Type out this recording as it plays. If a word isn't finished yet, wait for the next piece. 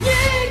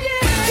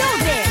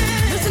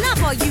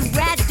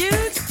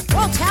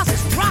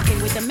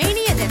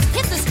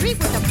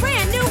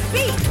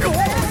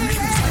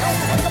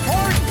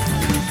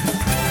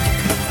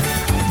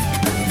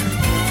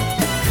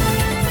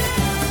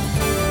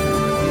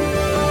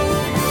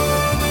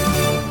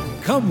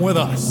come with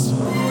us.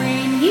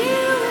 When you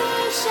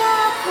wish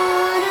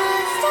upon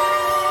a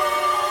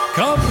star.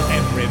 Come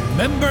and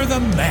remember the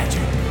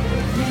magic.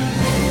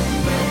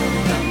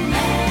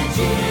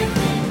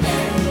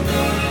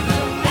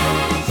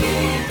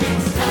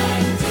 It's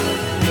time to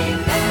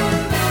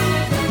remember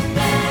the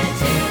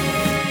magic.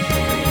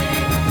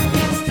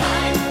 It's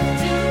time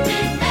to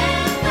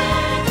remember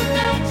the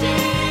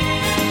magic.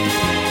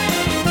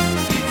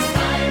 It's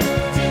time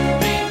to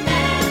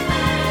remember the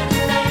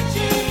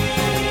magic.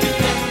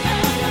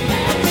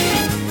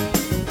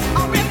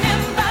 Oh,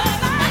 remember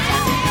the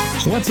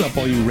magic. What's up,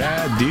 all you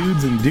rad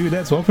dudes and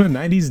dudettes? Welcome to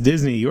 90s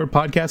Disney, your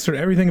podcast for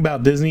everything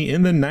about Disney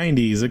in the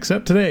 90s,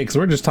 except today, because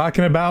we're just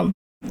talking about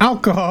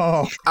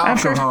alcohol. I'm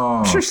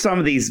sure some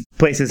of these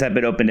places have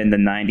been opened in the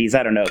 90s.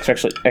 I don't know.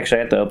 Actually, I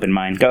have to open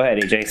mine. Go ahead,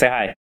 AJ. Say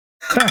hi.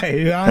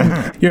 Hi,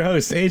 I'm your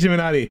host, AJ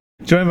Minotti,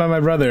 joined by my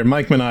brother,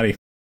 Mike Minotti.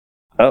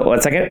 Oh,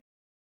 1 second.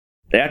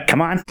 Yeah,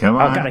 come on. Come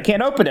on. Oh, God, I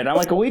can't open it. I'm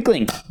like a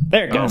weakling.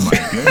 There it Oh goes. my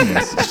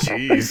goodness.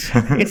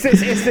 Jeez. It's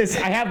this.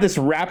 I have this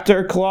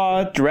Raptor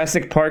Claw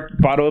Jurassic Park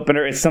bottle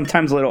opener. It's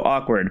sometimes a little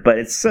awkward, but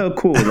it's so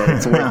cool that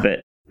it's worth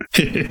it.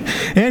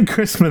 And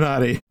Chris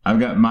Minotti. I've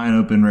got mine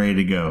open, ready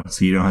to go,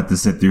 so you don't have to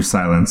sit through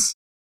silence.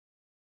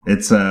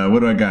 It's, what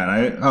do I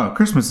got?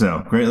 Christmas sale.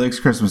 Great Lakes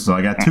Christmas sale.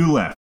 I got 2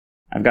 left.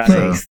 I've got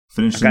So, a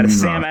finishing these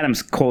Sam off.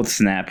 Adams Cold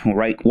Snap,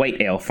 right? White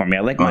ale for me.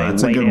 I like my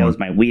that's a white good ales.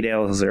 one. My wheat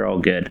ales, they're all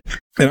good.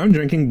 And I'm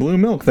drinking blue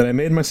milk that I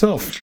made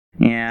myself.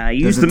 Yeah, I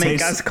Does used it to make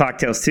taste- us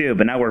cocktails too,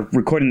 but now we're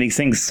recording these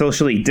things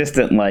socially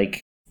distant.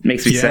 Like,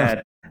 makes me Yeah.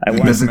 sad. I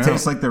want Does it now.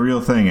 taste like the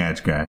real thing,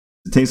 Edge guy?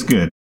 It tastes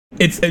good.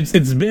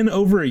 It's been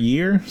over a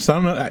year, so I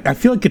don't know. I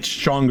feel like it's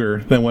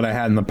stronger than what I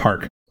had in the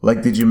park.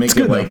 Like, did you make It's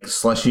it good, like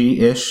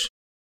slushy-ish?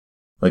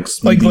 Like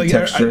smoothie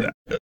texture?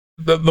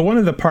 The one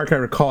in the park I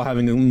recall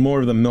having more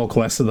of the milk,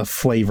 less of the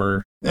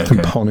flavor Okay.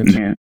 component.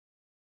 Yeah.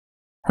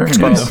 Very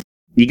Well, nice.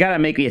 You gotta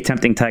make me a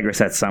tempting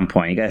tigress at some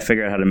point. You gotta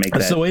figure out how to make I'm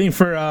that. still waiting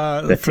for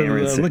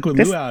Terrence- the Liquid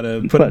Just- Luau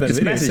to put up that just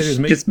video. He said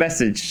he was just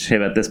message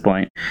him at this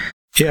point.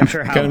 yeah, I'm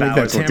sure Hal gotta make that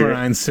Bowers will do it.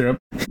 tamarind syrup.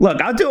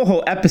 Look, I'll do a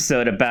whole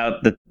episode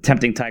about the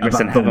tempting tigress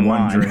About and the have him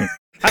one on. drink.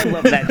 I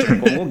love that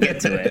drink, but we'll get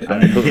to it. Yeah,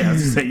 I was gonna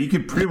say, you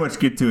could pretty much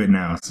get to it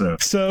now, so.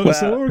 So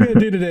Well- what we're going to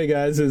do today,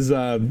 guys, is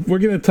we're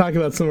going to talk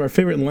about some of our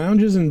favorite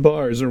lounges and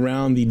bars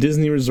around the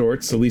Disney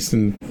resorts, at least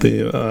in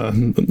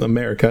the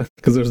America,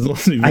 because there's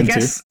lots we've I been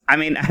guess. to. I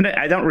mean,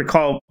 I don't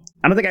recall.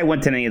 I don't think I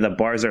went to any of the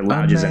bars or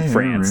lounges in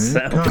France. So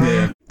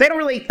America. they don't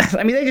really.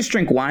 I mean, they just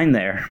drink wine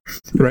there.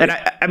 Right. And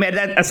I mean,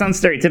 that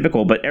sounds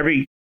stereotypical, but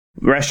every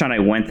restaurant I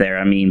went there,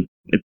 I mean,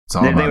 It's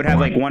all they about would have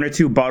wine. like 1 or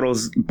 2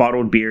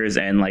 bottled beers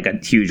and like a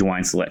huge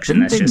wine selection.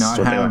 Didn't That's they just not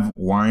what they were. have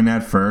wine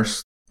at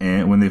first,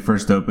 and when they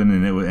first opened,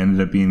 and it ended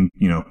up being,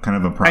 kind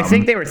of a problem? I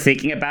think they were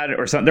thinking about it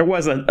or something.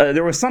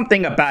 There was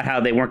something about how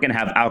they weren't going to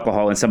have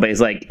alcohol, and somebody's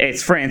like,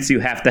 "It's France,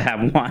 you have to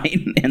have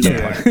wine in the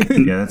park."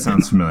 Yeah, that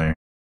sounds familiar.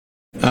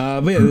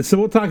 But yeah, so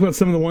we'll talk about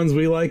some of the ones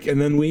we like,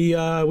 and then we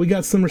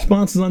got some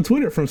responses on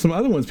Twitter from some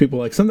other ones people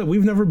like, some that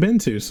we've never been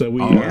to. So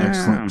we Oh,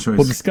 excellent choice.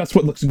 we'll discuss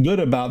what looks good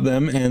about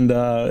them and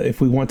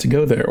if we want to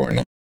go there or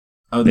not.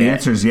 Oh, the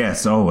answer is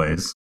yes,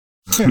 always.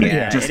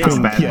 Yeah, just it is.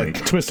 come badly. Yeah,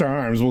 twist our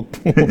arms. We'll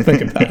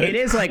think about It it.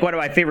 is like one of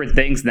my favorite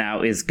things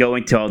now is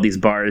going to all these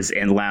bars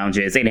and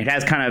lounges, and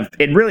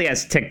it really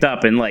has ticked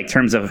up in like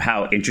terms of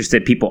how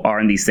interested people are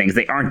in these things.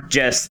 They aren't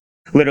just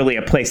literally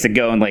a place to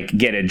go and like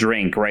get a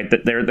drink, right?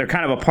 They're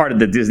kind of a part of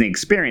the Disney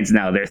experience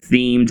now. They're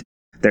themed,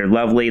 they're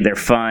lovely, they're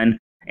fun.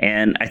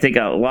 And I think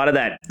a lot of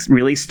that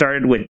really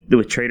started with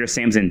Trader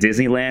Sam's in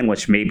Disneyland,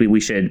 which maybe we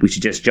should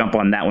just jump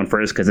on that one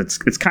first because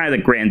it's kind of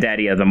the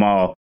granddaddy of them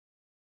all.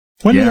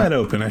 When did Yeah. that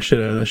open? I should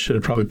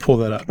have probably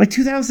pulled that up. Like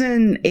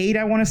 2008,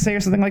 I want to say, or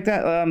something like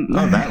that.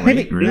 that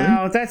maybe, late, really?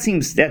 No,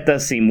 that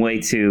does seem way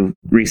too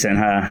recent,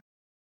 huh?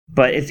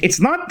 But it's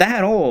not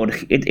that old.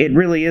 It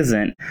really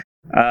isn't.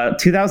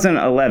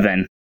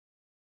 2011.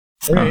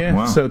 Oh, yeah.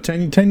 wow. So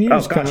 10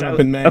 years coming up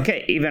in May.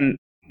 Okay, even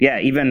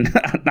I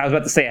was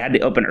about to say I had to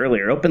open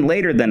earlier. Open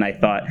later than I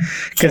thought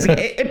because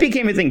it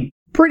became a thing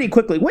pretty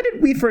quickly. When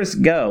did we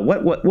first go?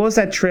 What was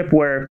that trip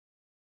where?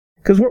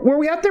 Because were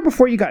we out there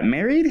before you got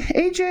married,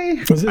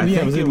 AJ? Was it? I Yeah,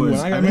 think was it it when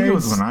was. I I got think married? it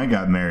was when I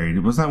got married.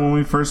 Was that when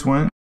we first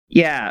went?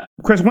 Yeah,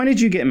 Chris. When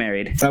did you get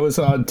married? That was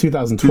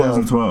 2012.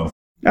 2012.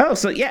 Oh,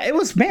 so yeah, it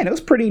was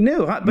pretty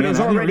new, huh? But it was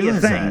Man, I didn't already a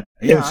realize thing. that.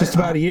 Yeah, it was just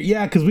about a year.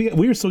 Yeah, because we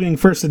were still getting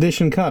first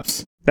edition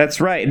cups. That's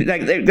right.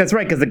 That's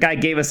right. Because the guy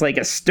gave us like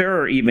a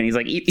stir. Even he's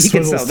like, he can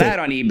Swivel sell stick. that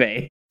on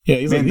eBay. Yeah,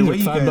 he's Man, like, the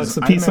these way are you $5 guys,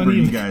 a I piece on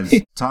remember you eBay.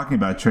 guys talking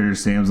about Trader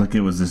Sam's like it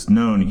was this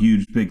known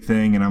huge big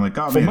thing, and I'm like,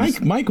 oh Well, man,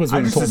 Mike was the I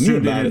one who just told me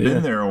assumed about it had it. been Yeah.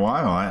 there a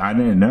while. I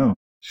didn't know.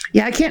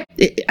 Yeah, I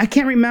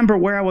can't remember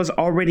where I was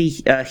already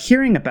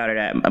hearing about it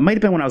at. It might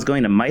have been when I was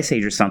going to Mice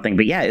Age or something.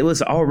 But yeah, it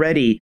was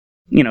already,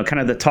 kind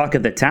of the talk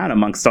of the town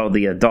amongst all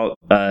the adult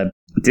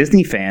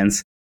Disney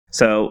fans.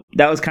 So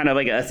that was kind of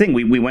like a thing.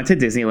 We went to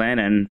Disneyland,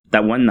 and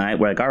that one night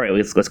we're like, all right,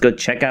 let's go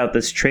check out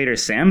this Trader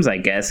Sam's, I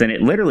guess. And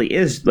it literally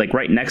is like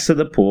right next to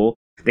the pool.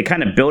 They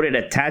kind of built it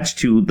attached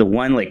to the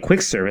one like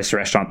quick service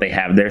restaurant they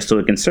have there, so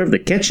it can serve the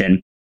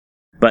kitchen.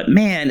 But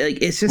man, like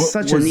it's just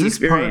such a was neat this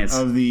experience.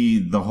 part of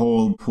the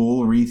whole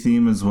pool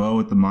retheme as well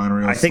with the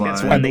monorail I think that's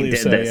slide? when they believe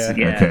did so, this.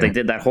 yeah. Yeah, Okay. they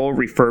did that whole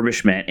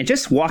refurbishment, and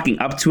just walking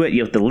up to it,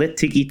 you have the lit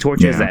tiki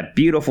torches, Yeah. that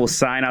beautiful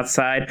sign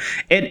outside,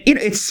 and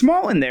it's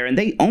small in there, and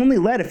they only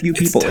let a few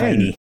people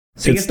tiny. in,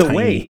 so you It's have to tiny.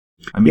 wait.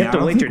 I mean, You have to I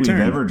don't wait think your we've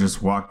turn. ever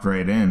just walked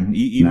right in.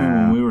 Even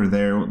Nah. when we were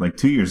there like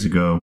 2 years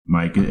ago,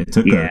 Mike, it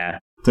took Yeah.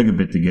 took a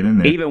bit to get in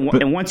there.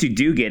 But- And once you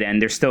do get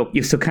in, you still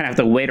kind of have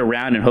to wait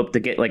around and hope to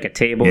get like a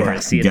table or Yeah,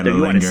 a seat. gotta You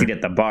want a linger. seat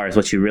at the bar is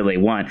what you really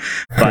want.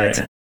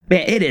 But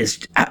man,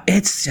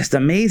 it's just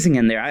amazing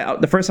in there.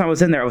 The first time I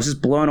was in there, I was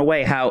just blown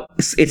away how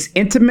it's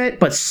intimate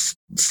but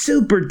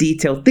super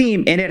detailed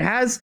theme, and it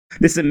has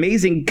this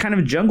amazing kind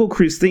of Jungle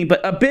Cruise theme, but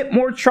a bit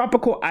more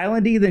tropical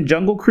islandy than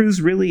Jungle Cruise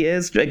really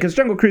is, because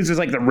Jungle Cruise is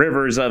like the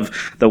rivers of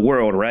the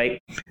world, right?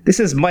 This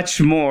is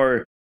much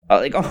more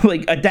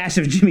like a dash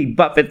of Jimmy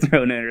Buffett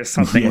thrown in or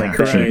something Yeah, like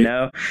that, right. you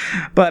know?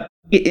 But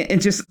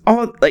it's just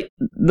all like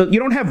you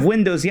don't have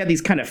windows. You have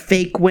these kind of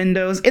fake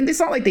windows, and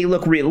it's not like they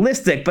look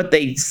realistic, but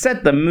they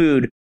set the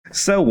mood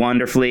so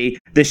wonderfully.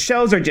 The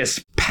shows are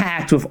just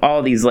packed with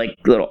all these like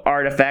little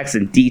artifacts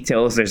and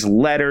details. There's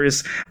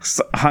letters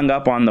hung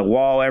up on the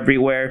wall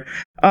everywhere.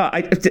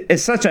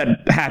 It's such a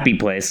happy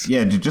place.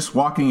 yeah, just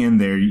walking in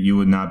there, you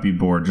would not be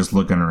bored just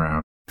looking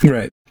around.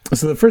 Right.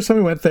 So the first time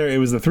we went there, it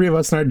was the three of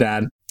us and our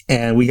dad,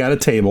 and we got a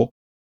table.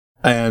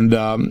 And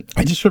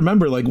I just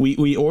remember, like,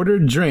 we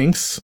ordered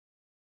drinks,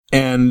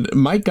 and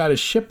Mike got a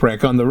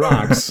shipwreck on the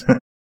rocks.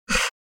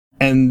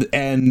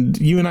 and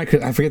you and I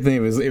forget the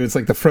name. It was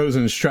like the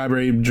frozen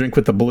strawberry drink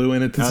with the blue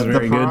in it. That's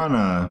very the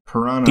good.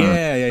 piranha.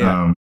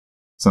 Yeah.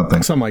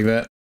 Something. Something like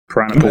that.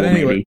 Piranha Pool, But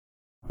anyway,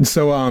 maybe.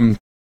 So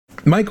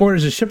Mike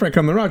orders a shipwreck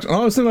on the rocks, and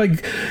all of a sudden,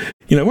 like,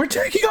 we're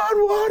taking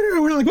on water.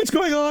 And we're like, what's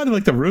going on? And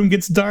like the room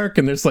gets dark,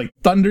 and there's like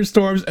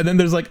thunderstorms, and then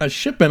there's like a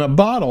ship in a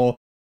bottle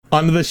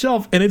onto the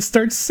shelf, and it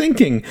starts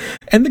sinking.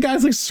 And the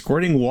guy's like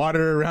squirting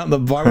water around the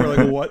bar. We're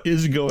like, what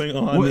is going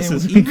on? Well, This and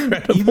is even,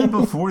 incredible. even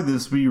before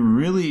this, we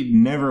really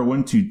never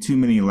went to too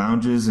many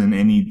lounges in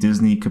any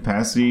Disney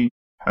capacity,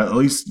 at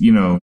least,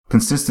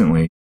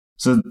 consistently.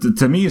 So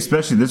to me,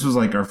 especially, this was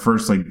like our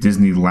first like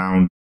Disney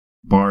lounge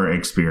bar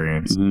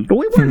experience. But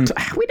we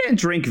didn't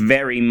drink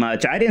very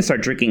much. I didn't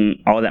start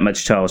drinking all that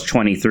much till I was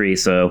 23,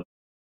 so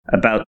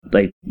about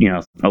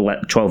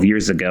 12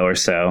 years ago or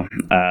so.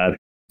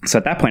 So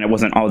at that point, I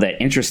wasn't all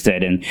that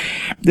interested. And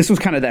this was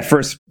kind of that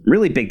first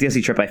really big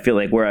Disney trip, I feel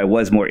like, where I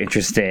was more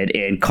interested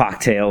in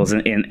cocktails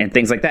and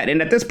things like that. And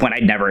at this point,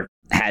 I'd never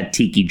had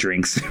tiki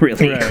drinks,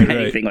 really, Right, or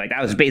anything like that.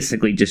 I was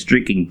basically just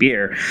drinking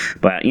beer.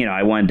 But,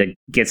 I wanted to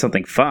get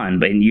something fun.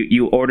 But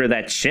you order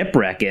that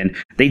shipwreck, and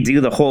they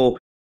do the whole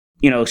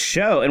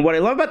show. And what I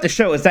love about the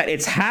show is that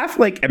it's half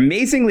like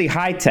amazingly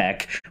high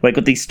tech, like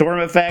with these storm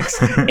effects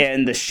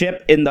and the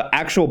ship in the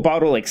actual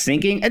bottle like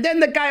sinking. And then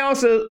the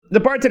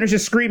bartender's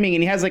just screaming,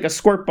 and he has like a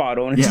squirt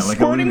bottle and it's just like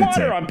squirting a lunatic.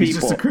 water on He's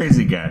people. just a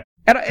crazy guy.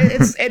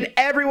 And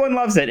everyone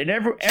loves it, and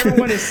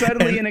everyone is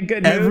suddenly in a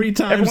good mood. Every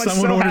time Everyone's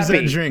someone so orders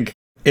happy. that drink,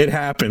 it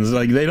happens.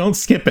 Like, they don't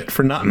skip it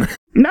for nothing.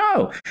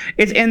 No,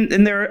 it's and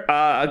there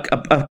are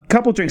a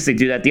couple drinks they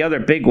do that. The other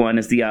big one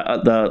is the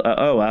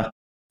OA.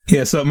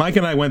 Yeah, so Mike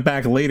and I went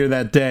back later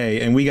that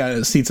day, and we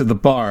got seats at the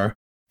bar.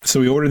 So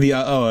we ordered the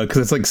Aoa, because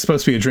it's like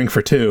supposed to be a drink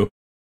for two.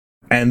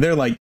 And they're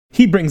like,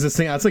 he brings this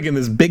thing out. It's like in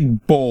this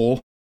big bowl.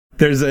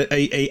 There's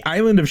a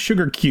island of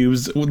sugar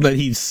cubes that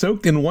he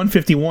soaked in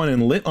 151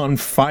 and lit on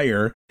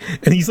fire.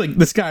 And he's like,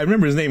 this guy, I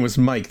remember his name was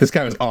Mike. This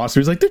guy was awesome.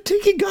 He's like, the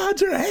tiki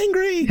gods are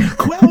angry.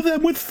 Quell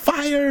them with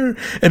fire.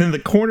 And in the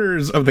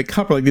corners of the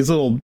cup are like these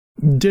little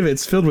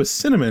divots filled with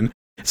cinnamon.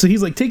 So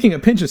he's like taking a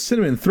pinch of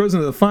cinnamon, throws it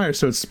into the fire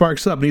so it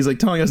sparks up, and he's like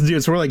telling us to do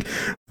it. So we're like,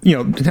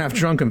 half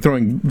drunk and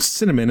throwing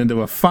cinnamon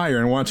into a fire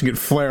and watching it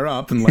flare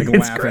up and like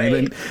laughing.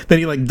 great. Then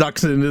he like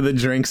ducks it into the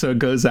drink so it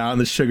goes out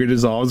and the sugar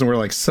dissolves, and we're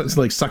like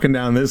sucking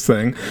down this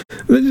thing.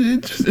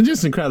 It's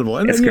just incredible.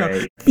 And It's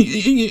then,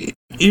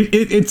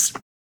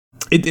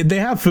 great. they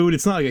have food.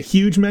 It's not like a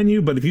huge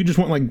menu, but if you just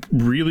want like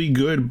really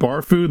good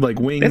bar food, like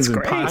wings It's and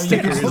great. pot I mean,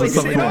 stickers it and always-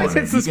 stuff It like always that.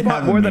 hits the You can spot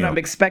have a more than meal. I'm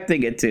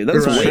expecting it to.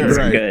 Those Right, wings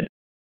are right. good.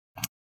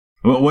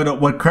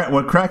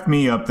 What cracked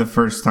me up the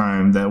first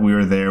time that we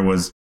were there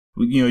was,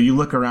 you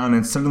look around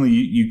and suddenly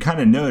you kind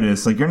of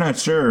notice, like, you're not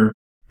sure,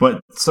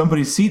 but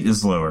somebody's seat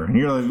is lower, and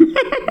you're like,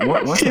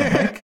 what the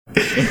heck?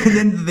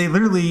 And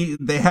then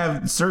they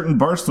have certain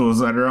bar stools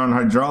that are on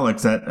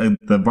hydraulics that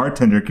the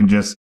bartender can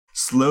just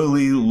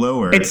slowly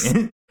lower. It's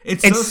And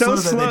It's so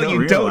that they slow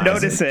you don't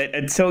realize notice it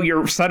until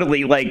you're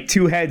suddenly like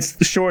 2 heads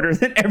shorter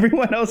than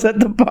everyone else at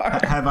the bar.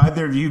 Have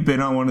either of you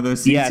been on one of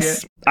those seats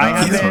Yes, yet? I Oh,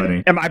 have that's been.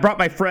 funny. And I brought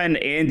my friend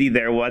Andy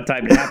there one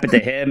time. It happened to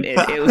him.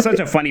 It was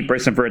such a funny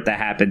person for it to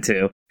happen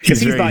to,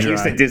 because He's he's not very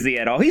used to dry. Disney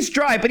at all. He's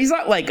dry, but he's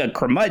not like a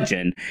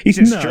curmudgeon. He's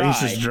just No, dry.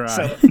 he's just dry.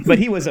 So, but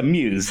he was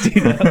amused,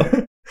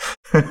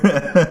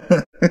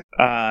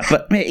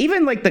 But man,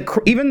 even like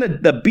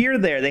the beer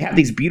there, they have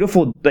these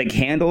beautiful like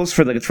handles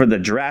for the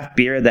draft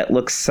beer that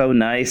looks so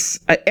nice.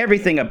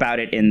 Everything about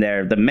it in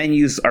there. The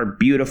menus are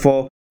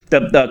beautiful.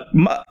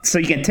 so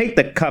you can take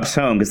the cups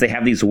home because they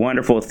have these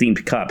wonderful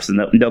themed cups, and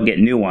they'll get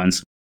new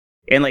ones.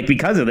 And like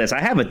because of this, I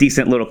have a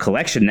decent little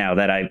collection now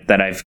that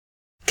I've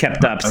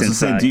kept up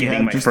since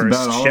getting my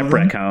first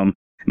shipwreck home.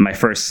 My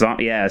first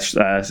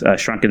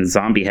shrunken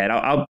zombie head.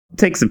 I'll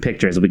take some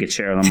pictures and we could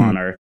share them on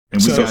our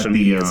social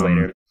medias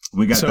later.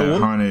 We got that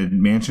haunted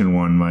mansion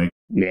one, Mike.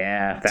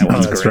 Yeah, that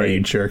one's that's great. right, you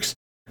jerks.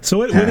 So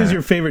what is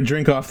your favorite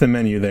drink off the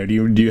menu there? Do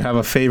you have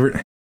a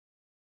favorite?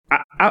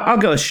 I'll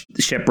go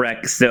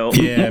shipwreck still.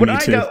 Yeah, me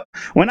too.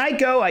 When I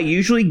go, I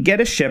usually get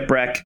a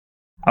shipwreck.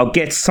 I'll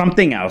get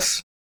something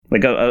else,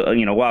 like a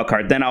wild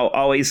card. Then I'll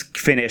always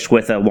finish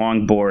with a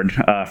longboard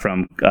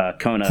from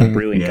Kona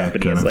Brewing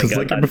Company. Kona. Because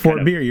like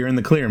before beer, you're in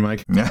the clear,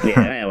 Mike.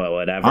 Yeah, well,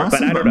 whatever.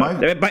 Honestly, but I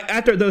don't know. But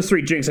after those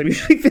 3 drinks, I'm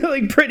usually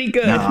feeling pretty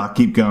good. No, I'll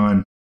keep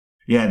going.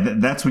 Yeah,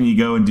 that's when you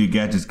go and do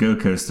Gadget's Go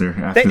Coaster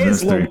after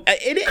those 3.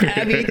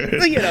 I mean,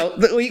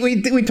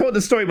 we told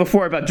the story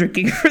before about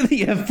drinking for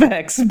the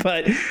effects,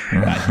 but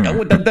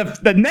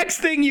the next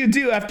thing you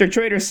do after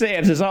Trader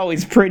Sam's is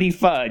always pretty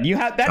fun.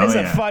 That is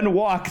a fun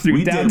walk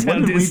through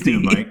downtown Disney.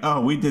 We did,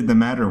 Mike? We did the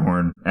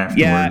Matterhorn afterwards.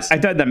 Yeah,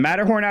 I've done the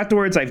Matterhorn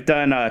afterwards. I've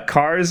done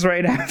Cars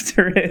right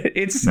after it.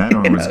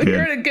 Matterhorn was good.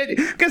 You're in a good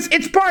because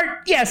it's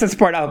part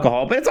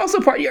alcohol, but it's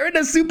also part you're in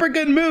a super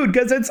good mood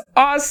because it's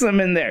awesome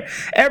in there.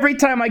 Every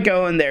time I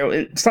go in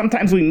there,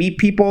 sometimes we meet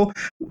people.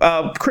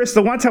 Chris,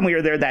 the one time we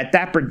were there, that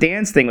Dapper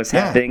Dance thing was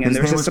happening, and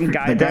there was just some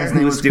guy there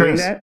who was doing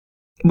that.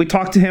 We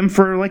talked to him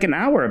for like an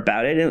hour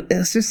about it. And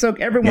it's just so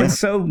everyone's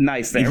so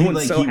nice there.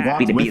 Everyone's so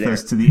happy to be there. He walked with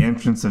us to the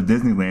entrance of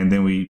Disneyland.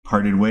 Then we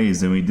parted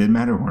ways, and we did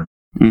Matterhorn,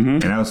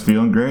 and I was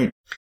feeling great.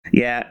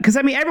 Yeah, because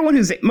I mean, everyone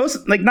who's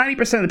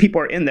 90% of the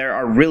people are in there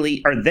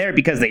are there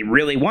because they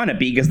really want to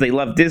be because they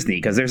love Disney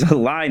because there's a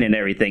line and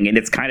everything, and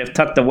it's kind of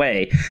tucked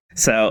away.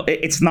 So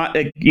it's not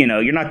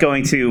you're not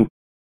going to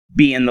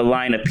be in the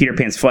line of Peter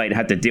Pan's flight and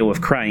have to deal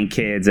with crying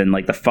kids and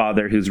like the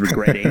father who's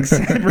regretting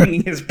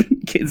bringing his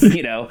kids,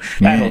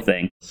 that whole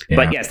thing. Yeah.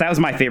 But yes, that was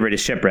my favorite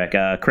is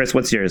Shipwreck. Chris,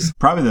 what's yours?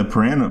 Probably the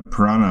Piranha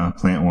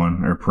Plant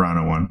one or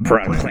Piranha one.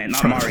 Piranha Plant,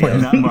 not Mario.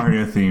 Not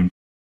Mario themed.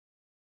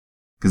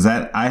 Because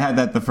I had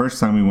that the first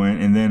time we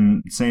went, and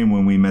then same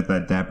when we met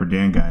that Dapper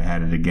Dan guy, I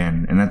had it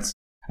again. And I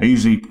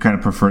usually kind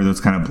of prefer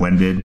those kind of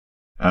blended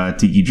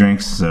tiki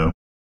drinks, so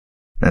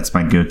that's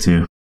my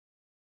go-to.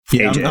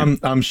 Yeah,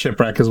 I'm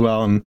Shipwreck as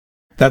well, and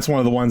that's one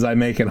of the ones I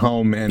make at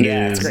home, and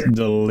it is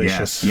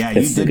delicious. Yeah,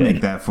 you did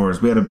make that for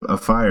us. We had a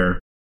fire a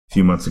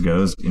few months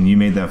ago, and you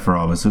made that for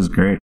all of us. It was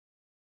great.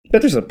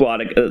 But there's a lot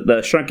of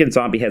the Shrunken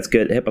Zombie Head's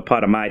good.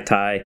 Hippopotami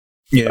Thai.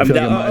 Yeah,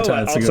 it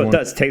also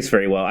does taste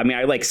very well. I mean,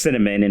 I like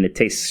cinnamon, and it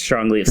tastes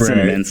strongly of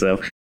cinnamon,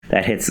 so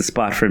that hits the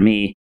spot for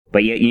me.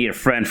 But you need a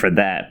friend for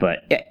that. But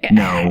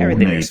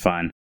everything is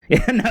fun.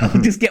 Yeah, no,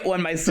 just get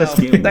one myself.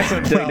 That's what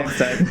I'm doing next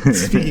time.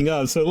 Speaking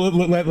of, so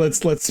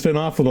let's spin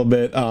off a little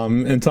bit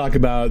and talk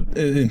about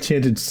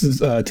Trader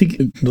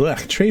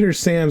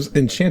Sam's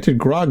Enchanted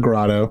Grog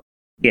Grotto.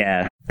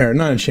 Yeah. Or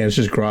not Enchanted,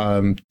 just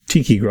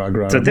Tiki Grog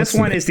Grotto. So this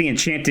one is the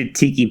Enchanted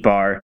Tiki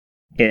Bar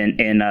in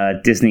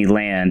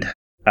Disneyland.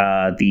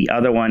 The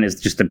other one is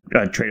just the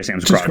Trader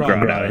Sam's Grog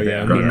Grotto.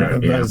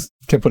 Yeah. I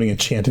kept putting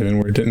Enchanted in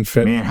where it didn't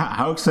fit. Man,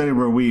 how excited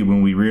were we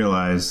when we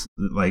realized,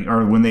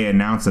 or when they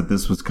announced that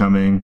this was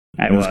coming?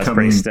 I was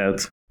pretty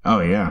stoked. Oh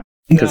yeah.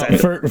 No,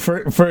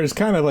 for it's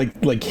kind of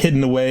like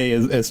hidden away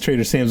as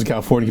Trader Sam's in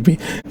California could be.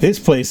 This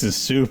place is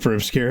super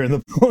obscure in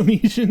the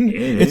Polynesian.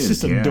 It's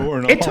just a door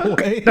in a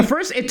hallway.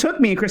 It took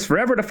me and Chris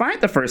forever to find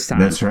it the first time.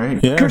 That's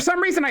right. Yeah. For some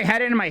reason, I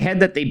had it in my head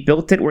that they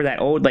built it where that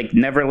old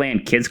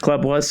Neverland Kids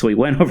Club was, so we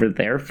went over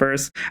there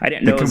first. I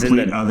didn't know it was in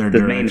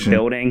the main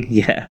building.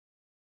 Yeah.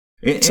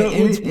 It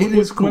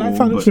is cool. What I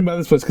found interesting about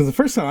this place, because the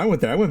first time I went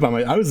there,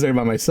 I was there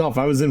by myself.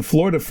 I was in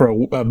Florida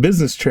for a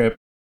business trip.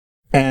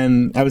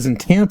 And I was in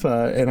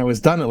Tampa, and I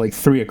was done at like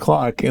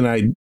 3:00, and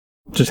I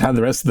just had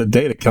the rest of the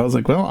day to kill. I was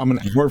like, well, I'm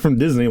an hour from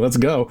Disney, let's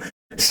go.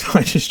 So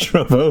I just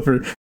drove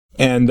over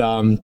and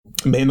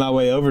made my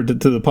way over to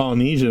the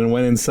Polynesian and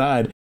went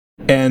inside.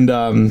 And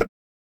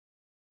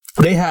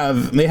they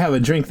have a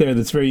drink there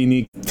that's very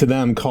unique to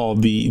them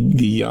called the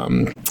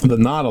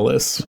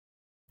Nautilus,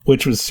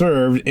 which was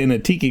served in a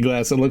tiki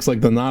glass that looks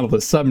like the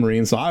Nautilus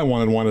submarine. So I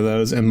wanted one of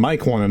those, and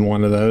Mike wanted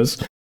one of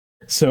those.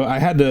 So I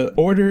had to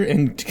order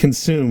and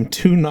consume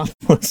 2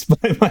 Nautilus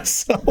by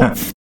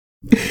myself.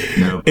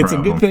 No It's a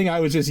good thing I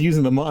was just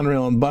using the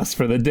monorail and bus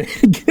for the day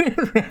to get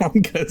around,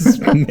 because,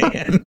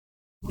 man.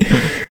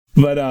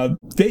 But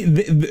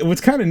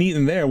what's kind of neat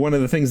in there, one of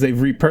the things they've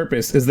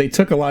repurposed is they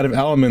took a lot of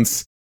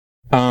elements.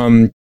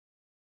 They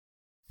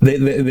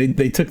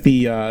took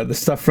the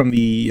stuff from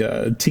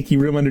the Tiki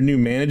Room under new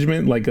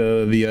management, like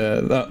the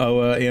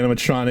Oa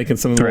animatronic and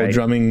some of the old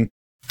drumming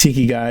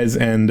Tiki guys,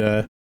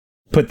 and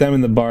put them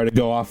in the bar to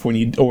go off when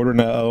you order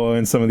an Oa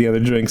and some of the other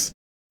drinks.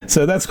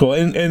 So that's cool.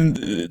 And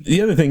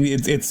the other thing,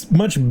 it's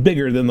much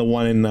bigger than the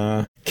one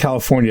in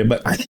California,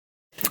 but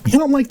I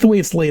don't like the way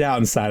it's laid out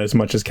inside as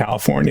much as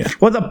California.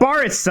 Well, the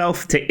bar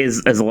itself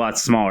is a lot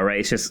smaller, right?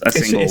 It's just a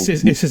single. It's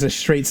just a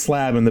straight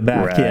slab in the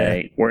back.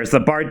 Right. Yeah. Whereas the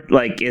bar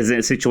like is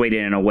situated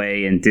in a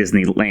way in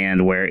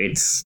Disneyland where it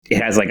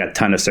has like a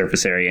ton of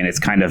surface area and it's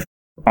kind of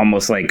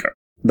almost like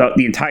the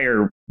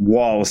entire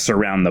walls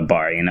surround the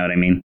bar. You know what I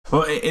mean?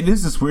 Well, it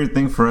is this weird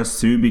thing for us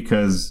too,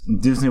 because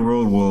Disney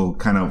World will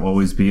kind of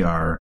always be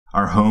our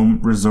home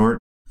resort,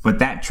 but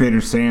that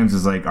Trader Sam's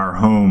is like our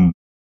home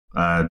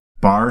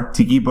bar,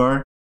 tiki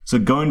bar. So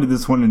going to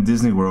this one in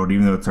Disney World,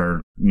 even though it's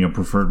our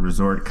preferred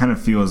resort, kind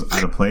of feels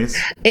out of place.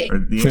 Or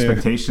the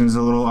expectation is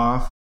a little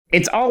off.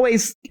 It's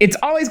always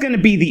going to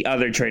be the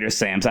other Trader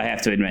Sam's, I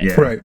have to admit. Yeah.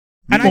 Right.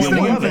 And I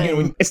still love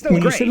it. It's still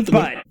great,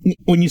 but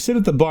when you sit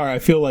at the bar, I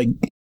feel like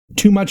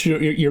too much.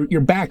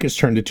 Your back is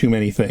turned to too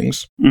many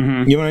things.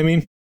 Mhm. You know what I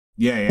mean?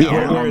 Yeah.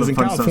 All Whereas the in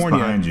fun stuff's behind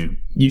California, you.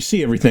 you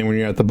see everything when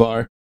you're at the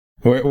bar.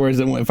 Whereas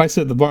if I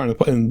sit at the bar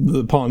in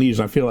the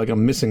Polynesian, I feel like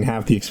I'm missing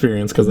half the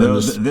experience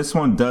because This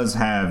one does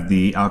have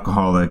the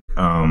alcoholic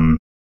Dole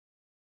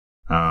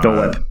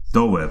Whip.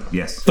 Dole Whip,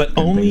 yes. but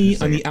only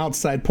Thank on you, the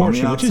outside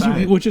portion, On the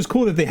outside. which is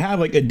cool that they have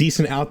like a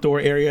decent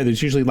outdoor area.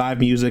 There's usually live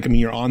music. I mean,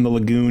 you're on the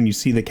lagoon, you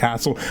see the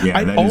castle.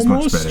 Yeah, that is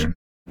much better.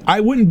 I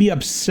wouldn't be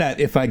upset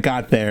if I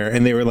got there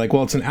and they were like,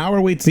 "Well, it's an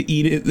hour wait to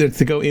eat it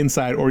to go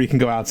inside, or you can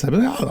go outside."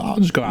 But I'll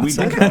just go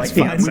outside. did that. That's like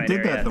the fine. outside We did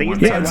area. that the They one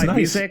use time. live It's nice.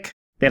 music.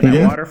 They have that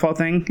Yeah. waterfall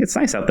thing. It's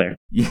nice out there.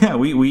 Yeah,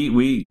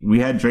 we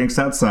had drinks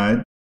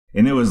outside,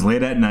 and it was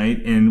late at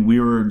night, and we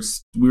were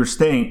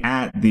staying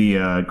at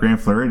the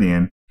Grand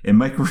Floridian, and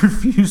Mike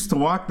refused to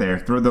walk there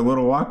through the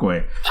little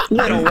walkway.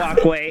 Little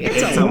walkway.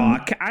 It's a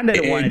walk. I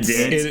didn't want to do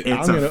it.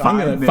 It's I'm a gonna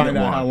 5-minute find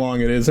out walk. how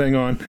long it is. Hang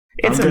on.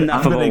 It's I'm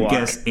enough of a gonna walk.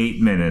 guess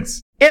 8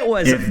 minutes. It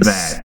was if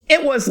that.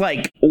 It was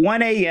like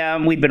 1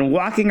 a.m. We'd been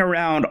walking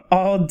around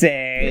all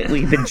day.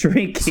 We've been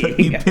drinking.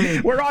 you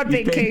paid- We're on you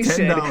paid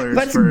vacation. $10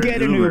 Let's for an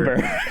get an Uber.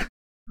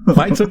 Uber.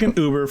 Mike took an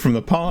Uber from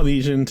the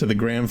Polynesian to the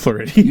Grand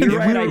Floridian. You're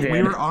right, I we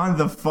did. were on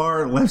the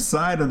far left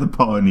side of the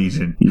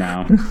Polynesian.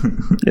 No,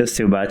 it was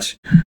too much.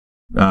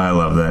 I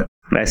love that.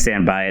 I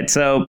stand by it.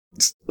 So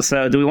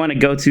do we want to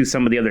go to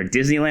some of the other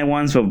Disneyland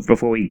ones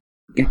before we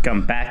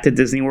come back to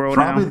Disney World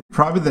now?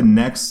 Probably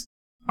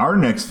our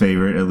next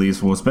favorite, at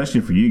least, well, especially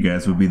for you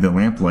guys, would be the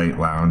Lamplight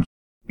Lounge.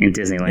 In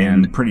Disneyland.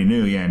 And pretty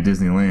new, in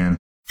Disneyland.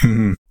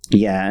 Mhm.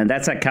 Yeah, and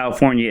that's at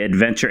California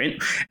Adventure.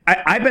 And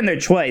I've been there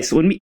twice.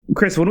 When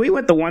we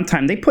went the one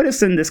time, they put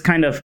us in this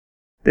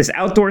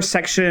outdoor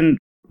section,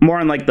 more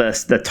on like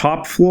the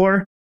top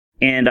floor,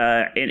 and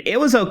it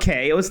was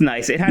okay. It was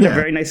nice. It had a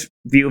very nice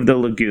view of the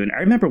lagoon. I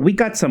remember we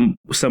got some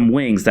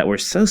wings that were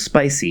so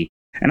spicy,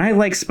 and I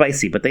like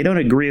spicy, but they don't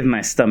agree with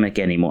my stomach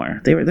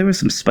anymore. There were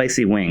some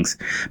spicy wings,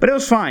 but it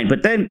was fine.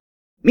 But then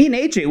me and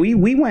AJ,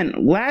 we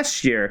went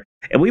last year.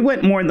 And we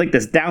went more in like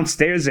this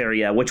downstairs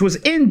area, which was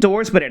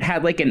indoors, but it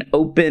had like an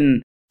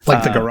open...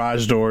 Like the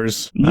garage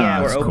doors. Yeah,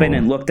 we're that's open cool.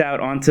 and looked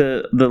out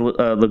onto the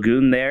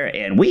lagoon there,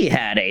 and we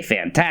had a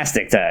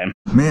fantastic time.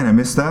 Man, I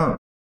missed out.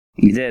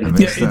 You did. I Yeah,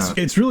 missed it's out.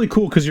 it's really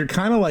cool because you're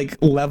kind of like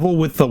level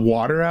with the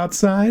water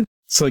outside.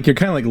 So like you're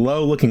kind of like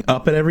low looking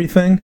up at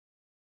everything.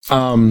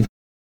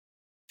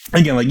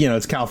 Again, like,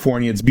 it's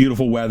California, it's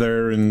beautiful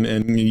weather,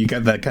 and you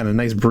got that kind of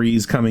nice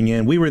breeze coming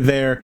in. We were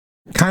there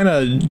kind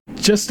of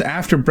just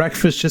after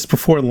breakfast, just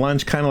before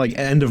lunch, kind of like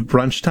end of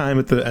brunch time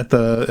at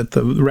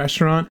the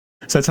restaurant.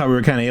 So that's how we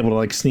were kind of able to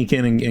like sneak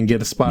in and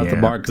get a spot at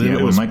the bar because it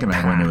when was Mike and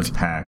I went, it was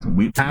packed.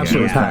 We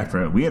Absolutely it was packed.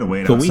 for it. We had to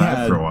wait But we outside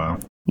had- for a while.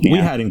 We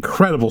Yeah. had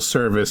incredible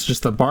service.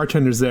 Just the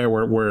bartenders there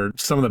were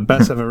some of the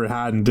best I've ever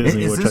had in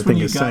Disney, Is which I this when think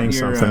you is got saying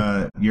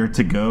something. your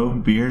to-go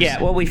beers?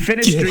 Yeah, well, we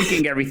finished Yeah.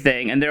 drinking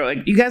everything, and they're like,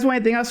 "You guys want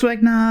anything else?" We're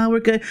like, "No, we're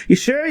good." You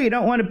sure you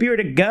don't want a beer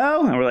to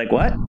go? And we're like,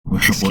 "What?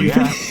 Well,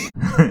 yeah.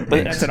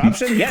 Wait, that's an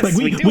option?" Yes, Like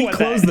we do we want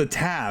closed that. the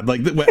tab.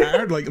 Like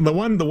the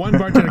one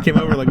bartender came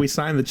over. Like we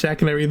signed the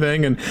check and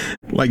everything, and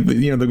like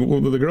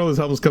the girl who's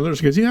helped us come over.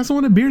 She goes, "You guys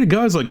want a beer to go?"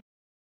 I was like,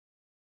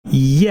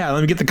 "Yeah, let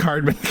me get the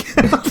card back."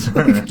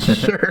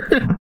 Sure.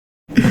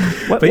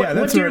 What But yeah, do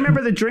that's you where-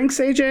 remember the drinks,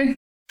 AJ?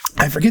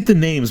 I forget the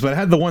names, but I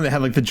had the one that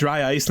had like the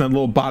dry ice in that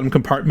little bottom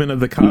compartment of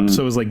the cup,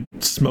 so it was like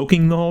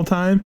smoking the whole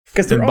time.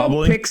 Because they're And all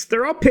bubbling.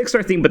 They're all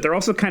Pixar themed, but they're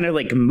also kind of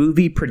like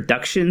movie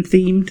production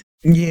themed.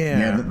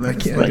 Yeah,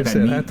 that's like I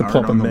said, I neat have to art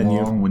pull up a on the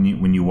menu. wall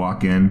when you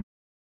walk in.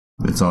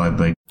 It's all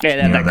like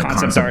Yeah, that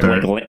concept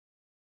art,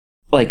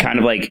 like kind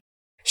of like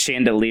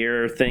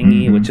chandelier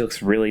thingy, Mhm. which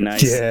looks really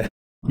nice.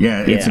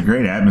 Yeah, it's Yeah. a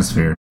great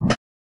atmosphere.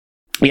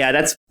 Yeah,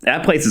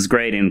 that place is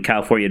great in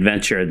California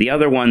Adventure. The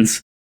other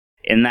ones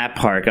in that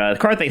park,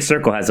 Carthay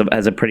Circle has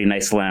a pretty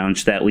nice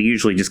lounge that we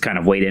usually just kind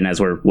of wait in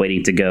as we're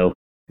waiting to go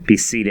be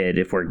seated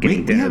if we're getting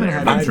We dinner haven't there.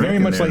 had I drink very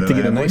in much there, like to though, get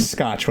a have we? nice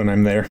scotch when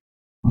I'm there.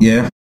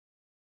 Yeah.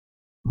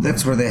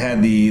 That's where they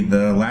had the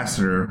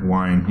Lassiter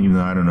wine, even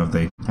though I don't know if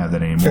they have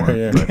that anymore.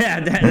 Yeah. but- Yeah,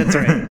 that's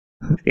right.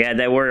 Yeah,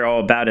 they were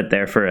all about it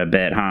there for a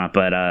bit, huh?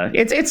 But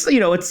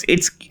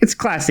it's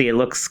classy. It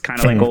looks kind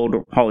of like old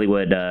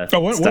Hollywood.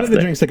 One of the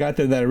drinks I got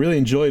there that I really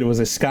enjoyed was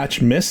a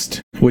Scotch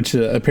Mist, which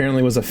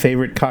apparently was a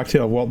favorite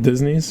cocktail of Walt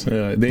Disney's.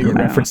 They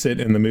reference it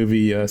in the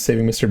movie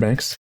Saving Mr.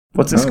 Banks.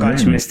 What's a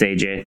Scotch Mist,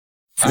 AJ?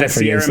 Is that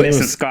Sierra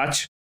Mist and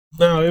Scotch?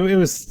 No, it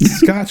was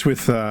Scotch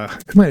with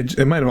it might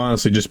have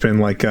honestly just been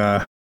like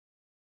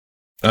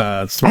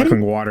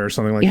sparkling water or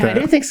something like that. I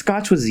didn't think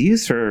Scotch was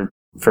used for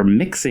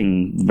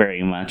mixing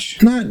very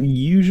much. Not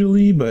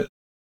usually, but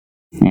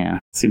yeah,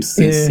 seems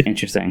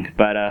interesting.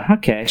 But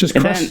okay, just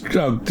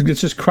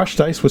it's just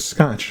crushed ice with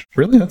Scotch.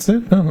 Really, that's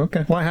it? Oh,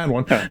 okay. Well, I had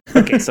one. Oh,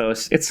 okay, so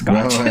it's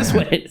Scotch. Is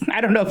what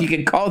I don't know if you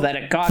could call that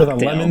a cocktail.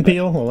 With a lemon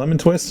peel, a lemon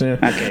twist. Yeah.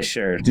 Okay,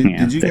 sure.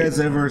 Did you guys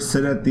ever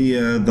sit at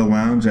the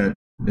lounge at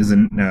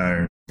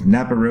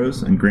Napa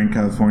Rose in Grand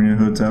California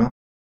Hotel?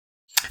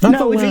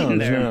 We've eaten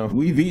there. No.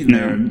 We've eaten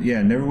there.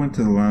 Yeah, never went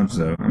to the lounge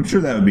though. I'm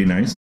sure that would be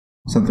nice.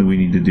 Something we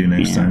need to do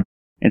next time.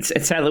 It's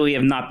sad that we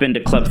have not been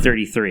to Club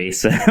 33,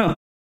 so I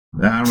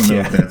don't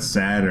know if that's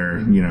sad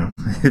or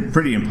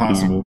pretty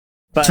impossible.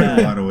 But in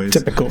a lot of ways.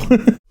 Typical.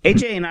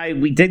 AJ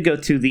and we did go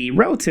to the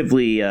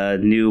relatively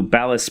new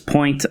Ballast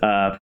Point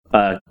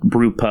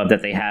brew pub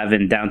that they have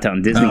in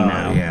downtown Disney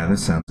now. Yeah, that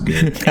sounds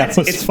good. That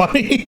was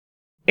funny.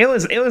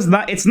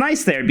 It's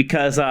nice there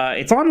because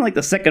it's on like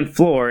the second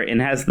floor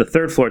and has the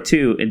third floor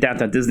too in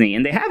downtown Disney,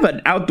 and they have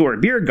an outdoor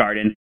beer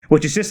garden,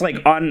 which is just like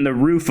on the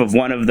roof of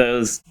one of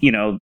those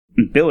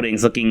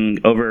buildings looking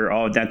over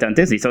all of downtown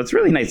Disney. So it's a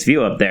really nice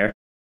view up there.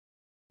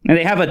 And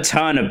they have a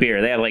ton of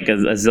beer. They have like a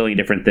zillion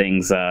different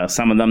things.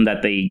 Some of them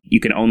that you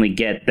can only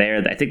get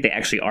there. I think they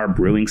actually are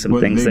brewing some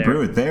things there. They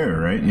brew it there,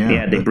 right?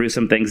 Yeah, they brew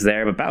some things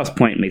there. But Ballast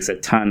Point makes a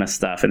ton of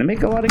stuff, and they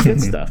make a lot of good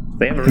stuff.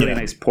 They have a really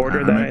nice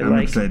porter that I like. I'm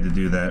excited to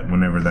do that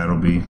whenever that'll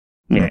be.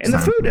 Yeah, and the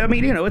food. I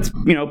mean, it's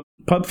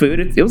pub food.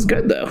 It was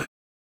good though.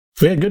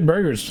 We had good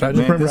burgers. I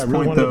just remember I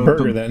really wanted a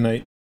burger that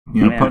night.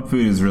 Pub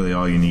food is really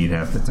all you need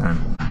half the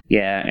time.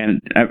 Yeah,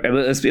 and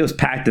it was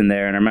packed in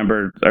there, and I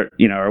remember,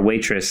 our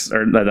waitress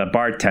or the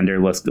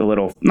bartender was a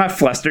little not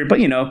flustered, but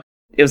it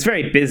was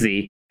very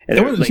busy.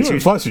 She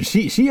wasn't flustered.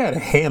 She had a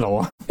handle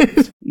on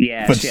it.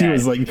 Yeah, but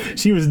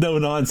she was no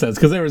nonsense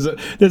because there's a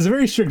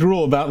very strict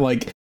rule about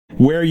like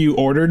where you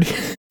ordered,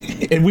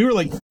 and we were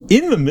like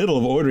in the middle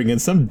of ordering,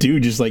 and some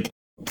dude just like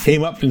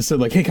came up and said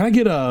like, "Hey, can I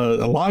get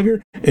a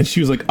lager?" And she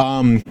was like,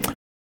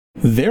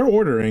 they're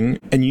ordering,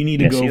 and you need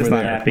to go over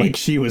there. Happy. Like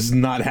she was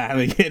not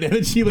having it, and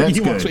then she like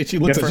she looks at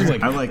she's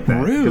like, I like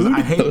that because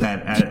I hate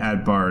that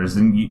at bars,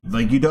 and you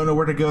don't know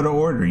where to go to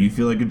order. You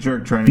feel like a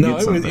jerk trying to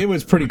get something. It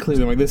was pretty clear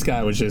that like this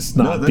guy was just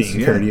not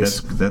being courteous.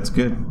 That's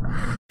good.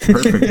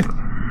 Perfect.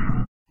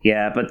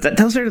 Yeah, but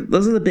those are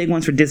the big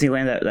ones for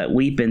Disneyland that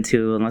we've been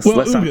to. Let's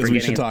not forget.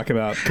 We should talk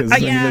about because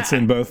that's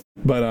in both.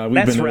 But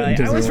we've been to Disneyland.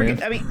 I always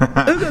forget. I mean,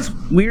 Uga's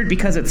weird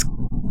because it's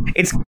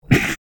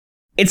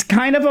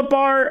kind of a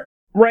bar.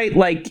 Right,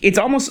 like it's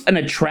almost an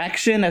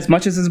attraction as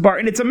much as it's a bar,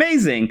 and it's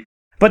amazing.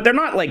 But they're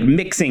not like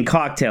mixing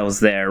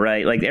cocktails there,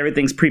 right? Like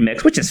everything's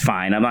pre-mixed, which is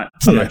fine. I'm not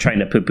trying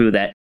to poo-poo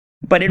that.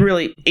 But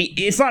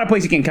it's not a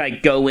place you can kind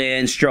of go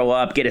in, stroll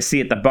up, get a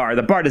seat at the bar.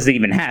 The bar doesn't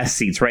even have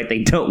seats, right?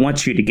 They don't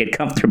want you to get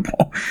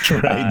comfortable.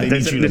 Right, they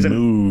need you to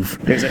move.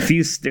 There's a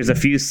few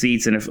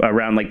seats and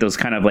around like those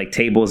kind of like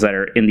tables that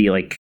are in the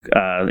like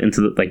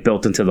into the like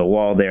built into the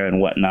wall there and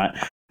whatnot.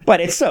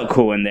 But it's so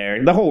cool in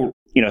there. The whole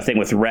thing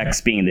with Rex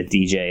being the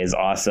DJ is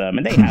awesome,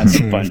 and they have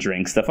some fun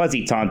drinks. The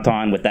Fuzzy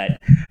Tauntaun with that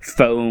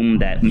foam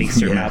that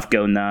makes your mouth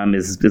go numb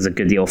is a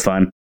good deal of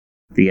fun.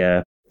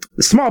 The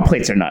small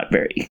plates are not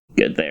very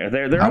good there.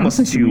 They're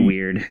almost too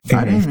weird.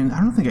 I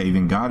don't think I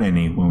even got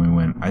any when we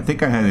went. I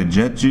think I had a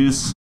Jet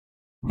Juice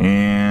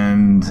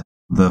and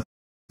the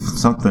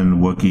something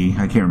Wookiee.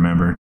 I can't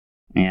remember.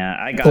 Yeah,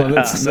 I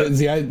got.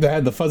 They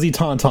had the Fuzzy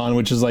Tauntaun,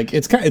 which is like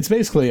it's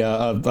basically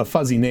a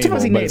fuzzy navel,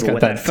 but it's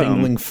got that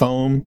tingling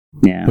foam.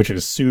 Yeah, which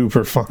is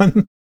super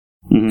fun.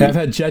 Mm-hmm. I've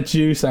had Jet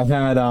Juice. I've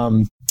had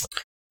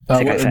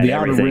the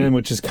Outer Rim,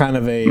 which is kind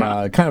of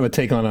a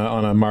take on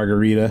a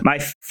margarita. My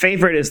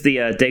favorite is the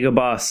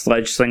Dagobah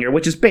Sledge Slinger,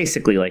 which is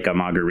basically like a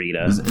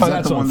margarita.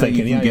 That's what I'm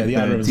thinking. Yeah, the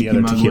Outer Rim is the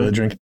other tequila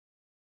drink.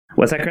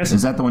 What's that, Chris?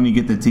 Is that the one you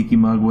get the tiki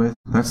mug with?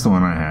 That's the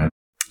one I had.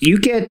 You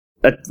get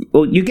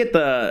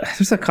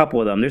there's a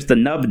couple of them. There's the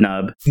Nub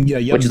Nub,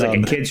 which is like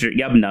a kid's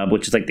Yub Nub,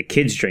 which is like the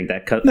kids drink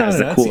that has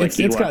the cool. It's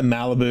got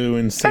Malibu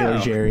and Sailor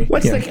Jerry.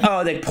 What's the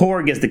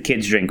Porg is the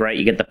kids drink, right?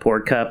 You get the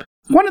Porg cup.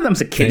 One of them's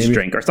a kids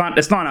drink, or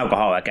it's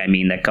non-alcoholic. I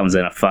mean, that comes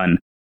in a fun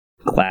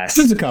glass.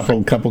 There's a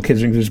couple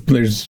kids drinks.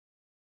 There's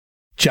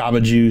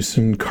Java Juice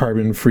and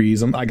Carbon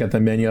Freeze. I got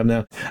the menu up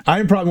now.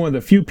 I'm probably one of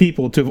the few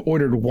people to have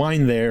ordered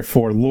wine there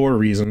for lore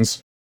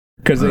reasons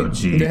because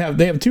they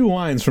have two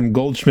wines from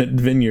Goldschmidt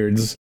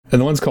Vineyards. And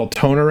the one's called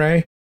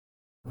Tonere,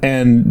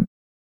 and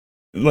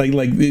like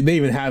they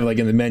even have like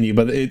in the menu,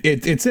 but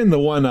it's in the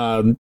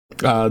one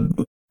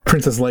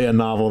Princess Leia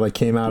novel that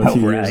came out a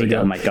few years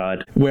ago. Oh my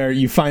god! Where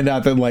you find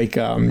out that like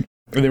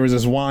there was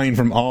this wine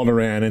from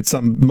Alderaan, and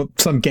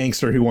some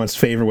gangster who wants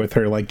favor with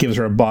her like gives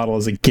her a bottle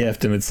as a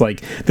gift, and it's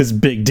like this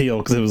big deal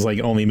because it was like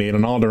only made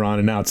on Alderaan,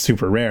 and now it's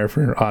super rare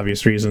for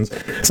obvious reasons.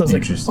 So I was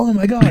like, oh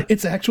my god,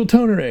 it's actual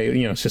Tonere.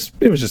 You know,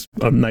 it was just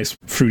a nice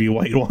fruity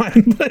white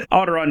wine. But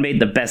Alderaan made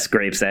the best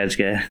grapes, Edge.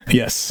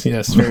 yes,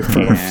 very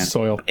fertile Yeah.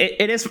 soil.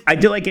 It is. I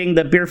do like getting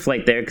the beer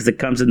flight there because it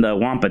comes in the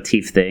Wampa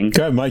teeth thing.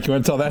 Go ahead, Mike. You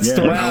want to tell that Yeah,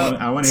 story?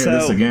 I want to hear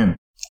this so- again.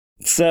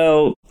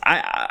 So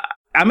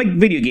I'm a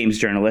video games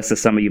journalist, as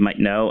some of you might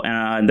know.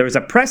 There was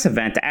a press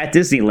event at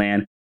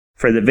Disneyland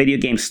for the video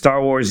game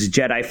Star Wars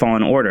Jedi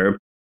Fallen Order.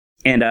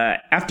 And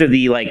after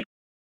the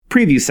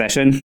preview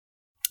session,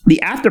 the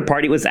after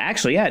party was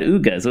actually at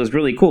Uga's. It was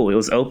really cool. It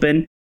was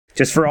open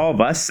just for all of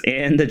us,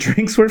 and the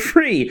drinks were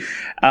free.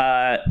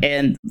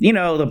 And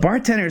the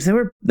bartenders,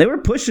 they were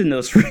pushing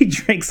those free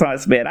drinks on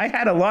us, man. I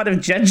had a lot of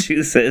jet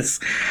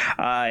juices,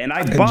 and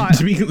I bought.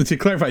 To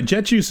clarify,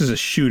 jet juice is a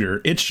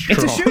shooter. It's strong.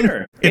 It's a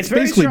shooter. It's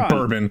very basically strong.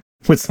 bourbon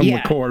with some Yeah.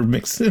 liqueur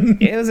mixed in.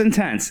 It was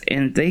intense,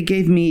 and they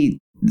gave me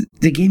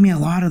a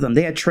lot of them.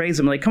 They had trays.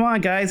 I'm like, come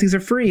on, guys, these are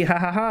free. Ha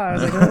ha ha. I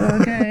was like, oh,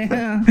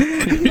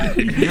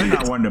 okay. You're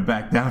not one to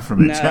back down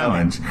from the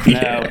challenge.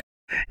 No.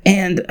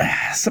 And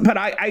but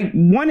I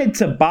wanted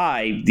to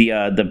buy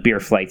the beer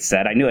flight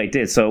set. I knew I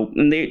did. So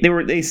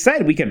they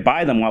said we could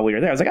buy them while we were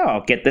there. I was like, oh,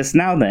 I'll get this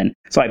now then.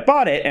 So I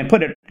bought it and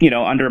put it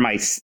under my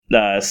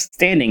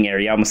standing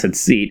area. I almost said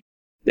seat.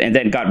 And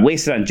then got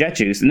wasted on jet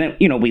juice. And then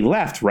we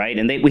left, right?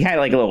 And we had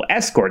like a little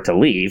escort to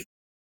leave.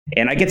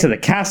 And I get to the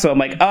castle. I'm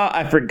like, oh,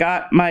 I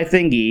forgot my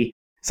thingy.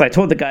 So I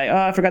told the guy, oh,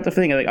 I forgot the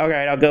thing. I'm like, all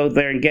right, I'll go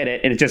there and get it.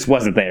 And it just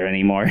wasn't there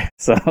anymore.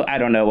 So I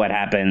don't know what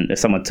happened, if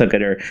someone took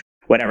it or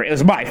whatever. It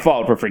was my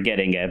fault for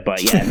forgetting it.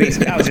 But yeah,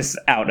 basically, I was just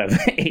out of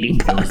 $80.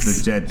 It was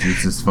the jet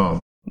juice's fault.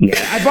 Yeah,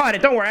 I bought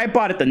it. Don't worry. I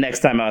bought it the next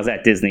time I was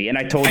at Disney. And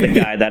I told the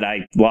guy that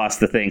I lost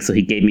the thing. So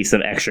he gave me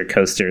some extra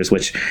coasters,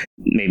 which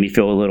made me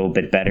feel a little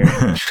bit better.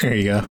 There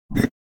you go.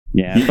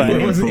 Yeah, but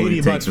It wasn't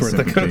fully $80 take the worth of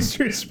sympathy.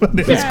 coasters, but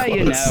it was yeah,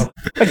 close.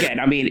 Again,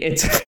 I mean,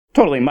 it's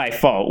totally my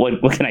fault.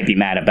 What can I be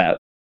mad about?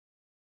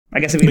 I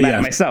guess I'd be mad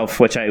at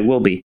myself, which I will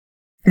be.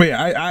 But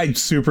yeah, I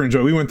super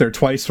enjoy. We went there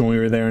twice when we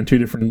were there on 2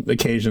 different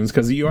occasions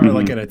because you are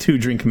like at a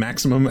 2-drink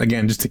maximum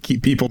again, just to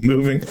keep people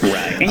moving.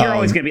 Right, and you're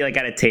always going to be like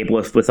at a table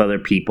with other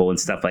people and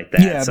stuff like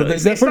that. Yeah, so but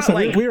it's that first not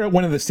time we were at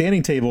one of the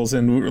standing tables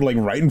and we were like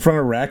right in front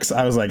of Rex.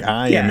 I was like,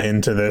 I am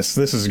into this.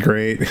 This is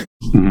great.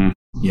 Mhm.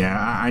 Yeah,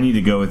 I need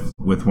to go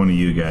with one of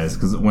you guys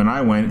because when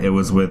I went, it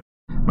was with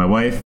my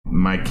wife,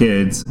 my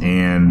kids,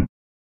 and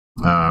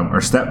our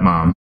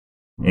stepmom.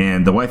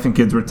 And the wife and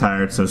kids were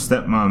tired, so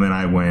stepmom and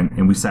I went,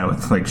 and we sat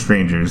with like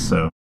strangers.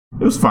 So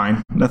it was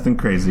fine, nothing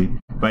crazy.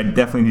 But I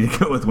definitely need to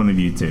go with one of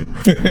you two.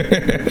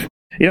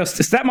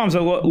 Stepmom's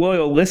a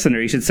loyal listener.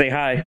 You should say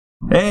hi.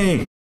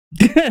 Hey,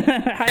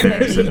 Hi,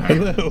 Becky.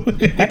 Hello.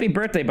 Happy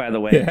birthday, by the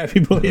way. Yeah, happy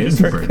belated It's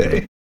her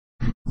birthday.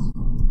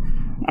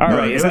 All no,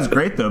 right, it was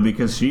great though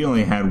because she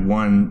only had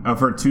one of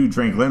her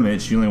 2-drink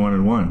limit. She only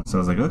wanted one, so I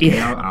was like, okay,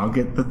 Yeah. I'll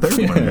get the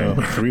third one. Yeah,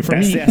 Then. 3 for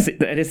me.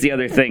 That is the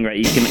other thing, right?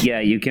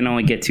 You can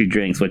only get 2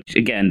 drinks, which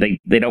again,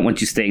 they don't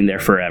want you staying there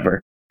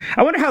forever.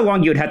 I wonder how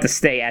long you would have to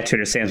stay at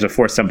Trader Sam's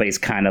before somebody's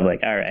kind of like,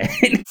 all right.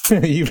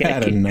 You've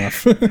had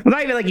enough. Well,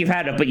 not even like you've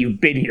had it, but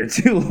you've been here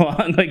too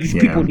long. Like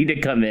people need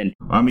to come in.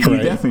 I mean, you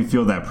Right. definitely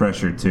feel that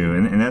pressure too,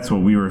 and that's what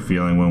we were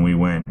feeling when we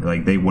went.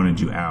 Like they wanted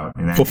you out,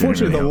 and that Well, didn't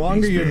fortunately, really the help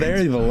longer you're there,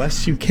 experience. the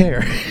less you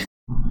care.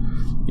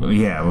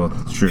 Yeah, well,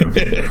 true.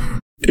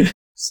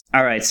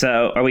 All right,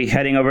 so are we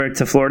heading over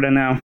to Florida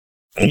now?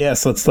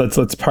 Yes,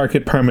 let's park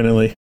it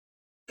permanently.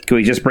 Can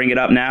we just bring it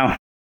up now?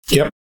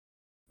 Yep.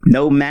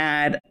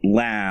 Nomad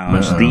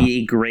Lounge, Uh-oh.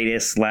 the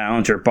greatest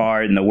lounge or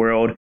bar in the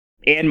world,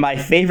 and my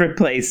favorite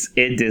place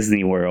in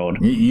Disney World.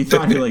 You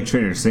thought you liked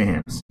Trader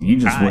Sam's. You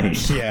just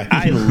wait. Yeah.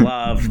 I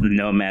love the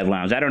Nomad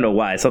Lounge. I don't know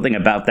why. Something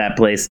about that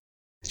place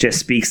just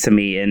speaks to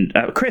me. And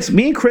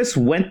me and Chris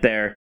went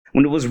there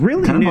when it was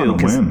really Kind of new. on a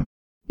 'cause- whim.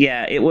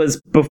 Yeah, it was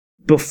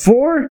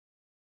before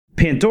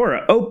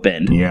Pandora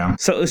opened. Yeah.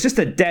 So it was just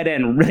a dead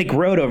end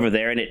road over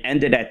there, and it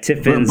ended at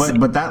Tiffin's.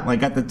 But that,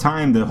 like, at the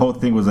time, the whole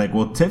thing was like,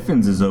 well,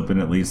 Tiffin's is open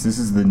at least. This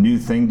is the new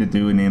thing to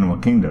do in Animal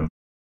Kingdom.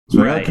 So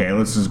we're Right. like, okay,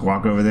 let's just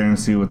walk over there and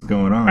see what's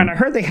going on. And I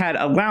heard they had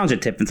a lounge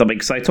at Tiffin's.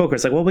 So I told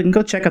Chris, like, well, we can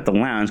go check out the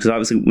lounge because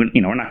obviously,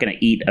 we're not going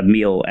to eat a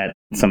meal at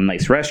some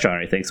nice restaurant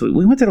or anything. So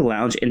we went to the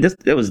lounge, and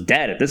it was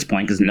dead at this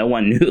point because no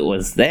one knew it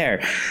was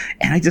there.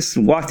 And I just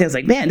walked in. I was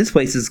like, man, this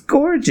place is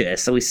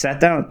gorgeous. So we sat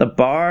down at the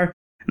bar,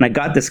 and I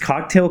got this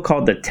cocktail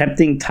called the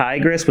Tempting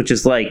Tigress, which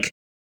is like,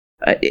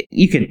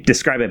 you could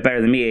describe it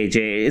better than me,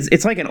 AJ.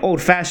 It's like an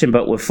old fashioned,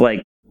 but with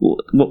like,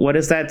 what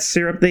is that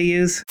syrup they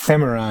use?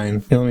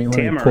 Tamarine. Let me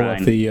pull up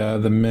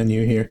Tamarine. the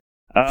menu here.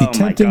 Oh The my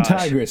Tempting gosh.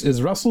 Tigress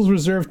is Russell's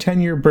Reserve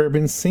 10-year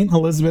bourbon, St.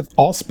 Elizabeth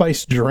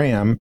allspice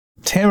dram,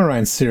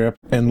 tamarind syrup,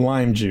 and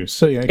lime juice.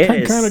 So yeah,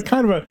 It is.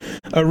 kind of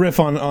a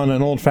riff on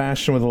an old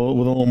fashioned with a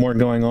little more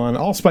going on.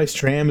 Allspice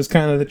dram is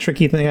kind of the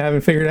tricky thing I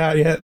haven't figured out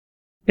yet.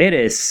 It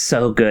is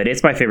so good.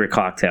 It's my favorite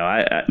cocktail.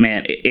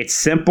 Man, it's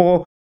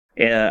simple.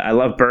 I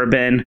love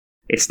bourbon.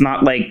 It's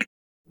not like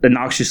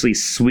obnoxiously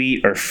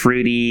sweet or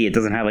fruity. It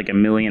doesn't have like a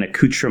million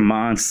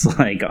accoutrements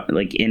like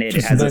in it.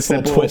 Just It has a nice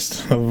little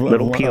twist of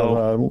little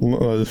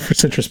peel.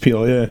 Citrus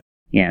peel, yeah.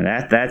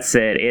 Yeah, that's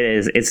it.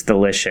 It's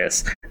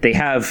delicious. They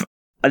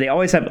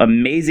always have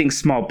amazing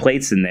small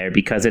plates in there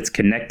because it's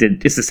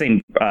connected. It's the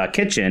same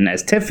kitchen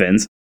as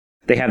Tiffin's.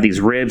 They have these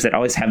ribs that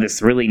always have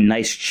this really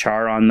nice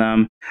char on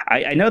them.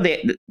 I know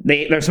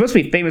they're supposed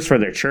to be famous for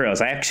their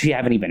churros. I actually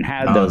haven't even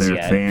had those they're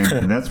yet.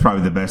 And that's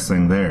probably the best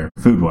thing there,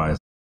 food wise.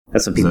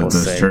 That's what people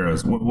Those say.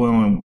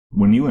 churros.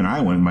 When you and I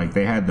went, Mike,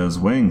 they had those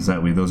wings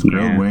those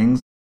grilled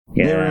wings.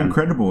 Yeah. They were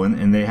incredible,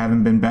 and they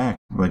haven't been back.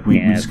 Like we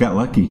just got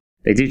lucky.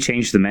 They do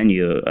change the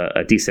menu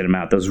a decent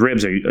amount. Those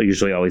ribs are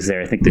usually always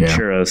there. I think the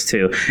churros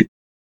too.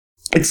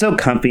 It's so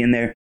comfy in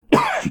there.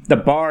 The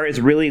bar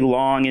is really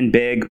long and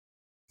big.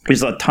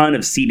 There's a ton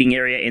of seating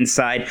area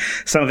inside.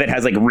 Some of it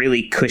has like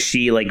really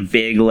cushy, like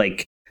big,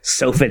 like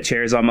sofa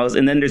chairs almost.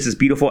 And then there's this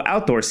beautiful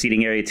outdoor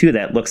seating area too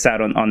that looks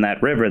out on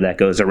that river that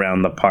goes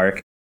around the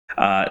park.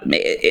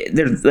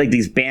 There's like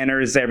these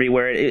banners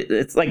everywhere.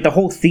 It's like the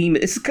whole theme.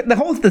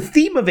 The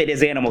theme of it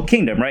is Animal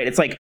Kingdom, right? It's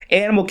like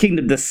Animal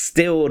Kingdom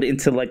distilled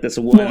into like this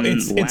one. Well,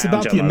 it's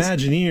about the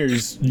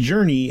Imagineers'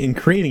 journey in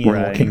creating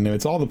Animal Kingdom.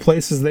 It's all the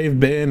places they've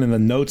been and the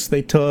notes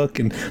they took,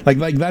 and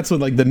like that's what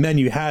like the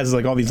menu has,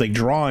 like all these like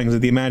drawings that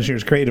the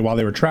Imagineers created while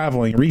they were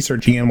traveling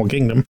researching Animal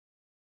Kingdom.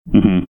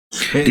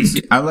 Mm-hmm.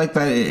 I like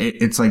that.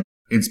 It's like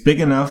it's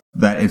big enough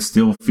that it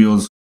still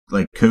feels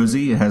like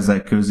cozy. It has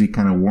that cozy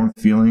kind of warmth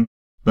feeling.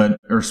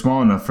 Or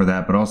small enough for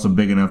that, but also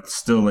big enough to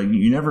still, like,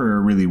 you never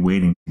are really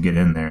waiting to get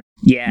in there.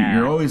 Yeah.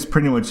 You're always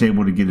pretty much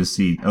able to get a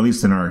seat, at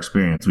least in our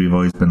experience. We've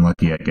always been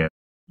lucky at getting.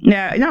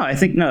 Yeah, no, I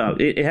think,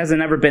 it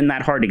hasn't ever been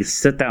that hard to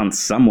sit down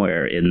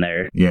somewhere in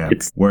there. Yeah.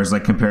 Whereas,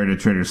 like, compared to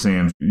Trader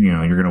Sam's, you're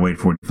going to wait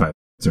 45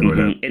 or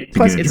whatever.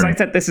 Plus, it's like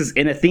that this is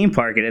in a theme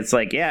park, and it's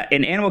like,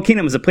 and Animal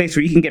Kingdom is a place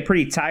where you can get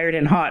pretty tired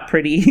and hot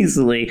pretty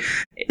easily.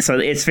 So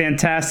it's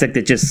fantastic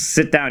to just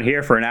sit down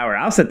here for an hour.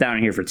 I'll sit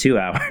down here for 2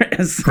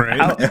 hours. Right.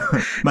 I'll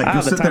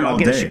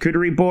get a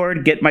charcuterie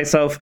board, get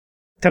myself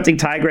Tempting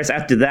Tigress.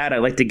 After that, I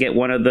like to get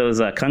one of those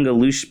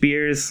Kungaloosh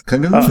beers.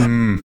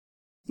 Kungaloosh?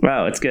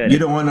 Wow, it's good. You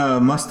don't want a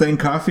Mustang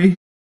coffee?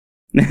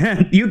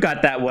 You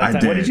got that one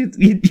time. What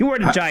did you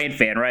weren't a Giant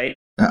fan, right?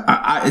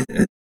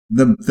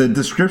 The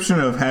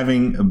description of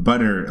having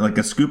butter, like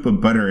a scoop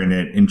of butter in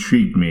it,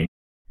 intrigued me,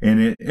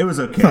 and it was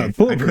okay. I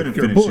couldn't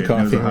finish it.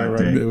 Coffee, it was a hot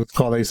day. It was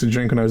called I used to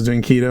drink when I was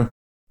doing keto.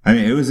 I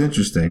mean, it was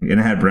interesting, and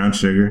it had brown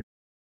sugar.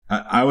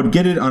 I would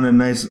get it on a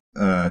nice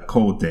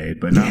cold day,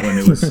 but not when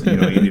it was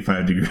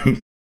 85 degrees.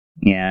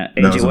 Yeah,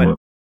 AJ,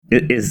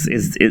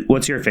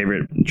 what's your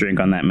favorite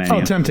drink on that menu?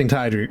 Oh, Tempting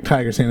Tiger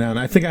stand down.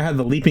 I think I had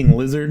the Leaping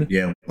Lizard.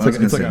 Yeah,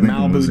 it's like a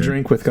Malibu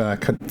drink with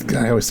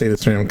I always say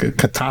this name,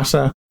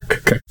 Katasha.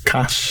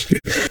 Kakash.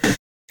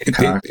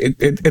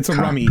 It's a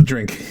rummy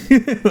drink,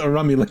 a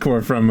rummy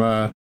liqueur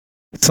from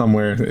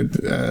somewhere.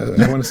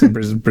 I want to say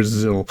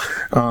Brazil.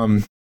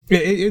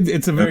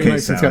 It's a very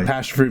nice. Sally. It's got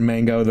passion fruit,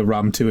 mango, the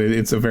rum to it.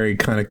 It's a very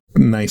kind of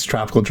nice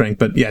tropical drink.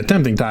 But yeah,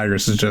 Tempting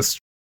Tigers is just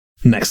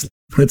next.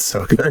 It's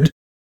so good.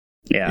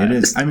 Yeah, it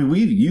is. I mean,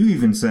 you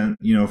even sent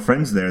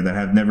friends there that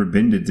have never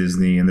been to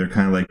Disney, and they're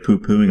kind of like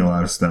poo-pooing a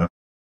lot of stuff.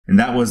 And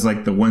that was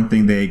like the one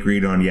thing they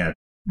agreed on. Yeah,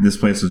 this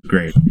place was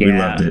great. Yeah. We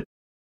loved it.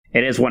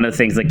 It is one of the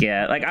things like,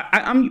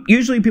 I'm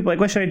usually people like,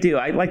 what should I do?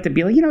 I like to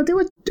be like,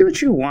 do what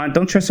you want.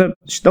 Don't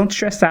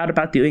stress out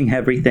about doing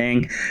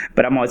everything.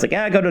 But I'm always like,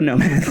 go to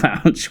Nomad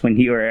Lounge when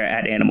you are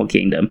at Animal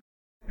Kingdom.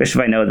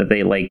 Especially if I know that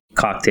they like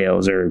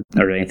cocktails or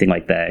anything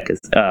like that.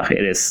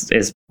 Because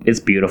it's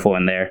beautiful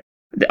in there.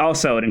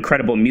 Also, an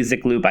incredible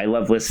music loop. I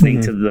love listening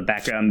to the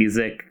background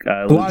music.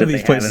 A lot of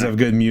these places have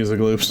good music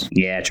loops.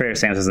 Yeah, Trader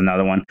Sam's is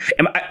another one.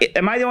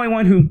 Am I the only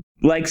one who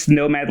likes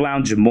Nomad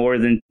Lounge more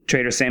than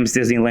Trader Sam's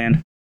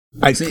Disneyland?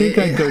 I think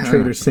I'd go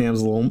Trader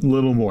Sam's a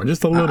little more,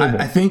 just a little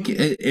more. I think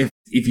if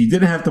you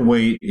didn't have to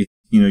wait,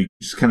 you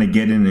just kind of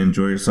get in and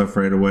enjoy yourself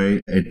right away,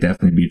 it'd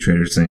definitely be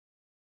Trader Sam's.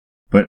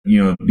 But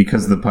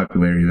because of the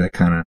popularity, that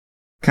kind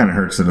of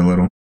hurts it a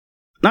little.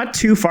 Not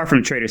too far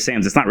from Trader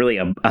Sam's. It's not really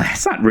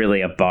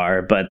a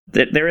bar, but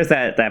there is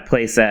that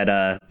place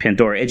at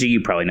Pandora. Edgy,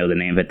 you probably know the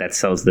name of it. That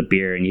sells the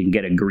beer, and you can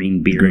get a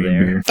green beer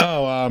there.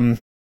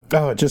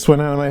 Oh, it just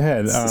went out of my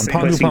head.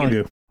 Pongu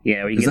Pongu.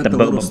 Yeah, where you get the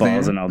boba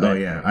balls and all that. Oh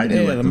yeah, I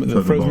do like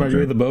the frozen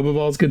margarita, the boba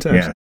balls, good times.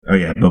 Yeah.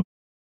 Oh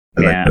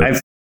yeah.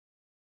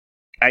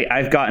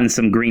 I've gotten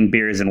some green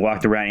beers and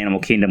walked around Animal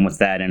Kingdom with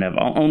that, and I've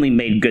only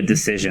made good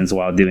decisions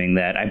while doing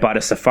that. I bought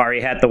a safari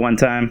hat the one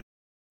time.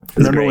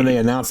 Remember when they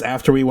announced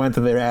after we went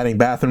that they were adding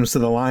bathrooms to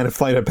the line of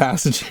Flight of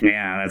Passage?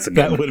 Yeah, that's a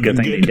good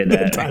thing they did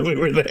that. The time we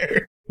were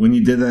there. When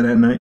you did that at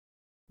night?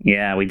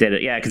 Yeah, we did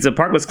it. Yeah, because the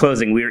park was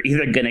closing. We were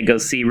either going to go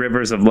see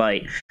Rivers of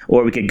Light,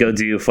 or we could go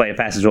do Flight of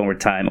Passage one more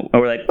time.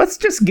 Or we're like, let's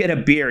just get a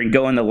beer and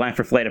go in the line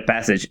for Flight of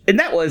Passage. And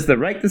that was the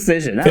right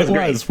decision. That was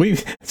great. We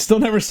still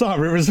never saw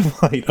Rivers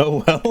of Light.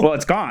 Oh, well. Well,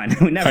 it's gone.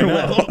 We never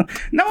will.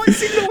 No one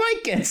seemed to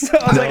like it. So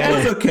I was like, it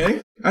was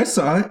okay. I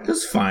saw it. It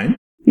was fine.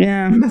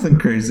 Yeah. Nothing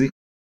crazy.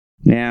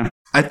 Yeah.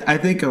 I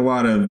think a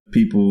lot of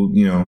people,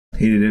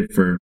 hated it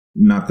for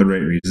not the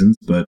right reasons,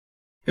 but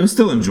it was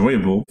still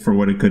enjoyable for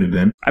what it could have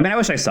been. I mean, I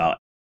wish I saw it,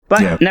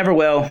 but Yeah. never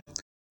will.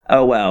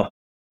 Oh well.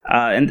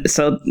 And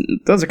so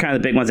those are kind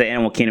of the big ones at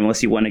Animal Kingdom.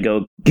 Unless you want to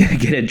go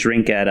get a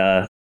drink at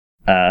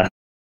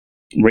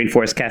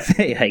Rainforest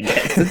Cafe, I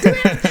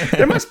guess.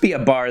 There must be a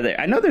bar there.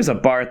 I know there's a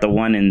bar at the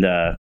one in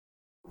the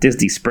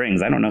Disney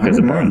Springs. I don't know if there's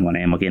a bar in one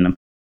Animal Kingdom.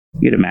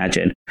 You'd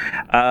imagine.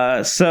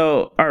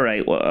 So, all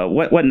right.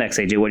 What next,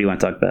 AJ? What do you want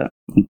to talk about?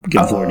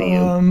 Give the floor to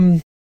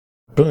you.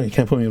 Boy, you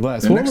can't put me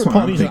last. The Well, next we're one,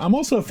 I'm Polynesian. thinking- I'm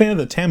also a fan of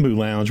the Tambu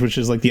Lounge, which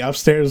is like the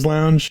upstairs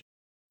lounge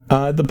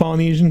at the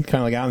Polynesian,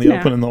 kind of like out in the Yeah.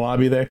 open in the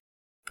lobby there.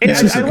 And Yeah,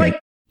 I, it's I okay. like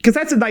because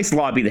that's a nice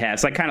lobby to have.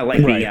 So I kind of like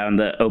Right. being out in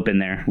the open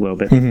there a little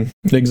bit.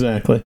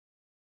 Exactly.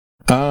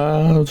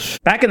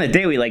 Back in the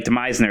day, we liked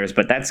Meisner's,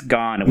 but that's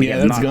gone. We Yeah,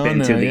 have that's not gone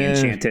been to now, the yeah.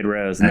 Enchanted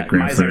Rose. At And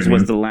Grand Meisner's Floridian.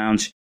 was the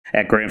lounge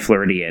at Grand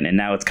Floridian, and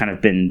now it's kind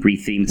of been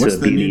rethemed What's to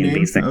the Beauty new and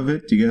name Beast thing. of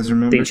it? Do you guys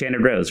remember? The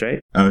Enchanted Rose,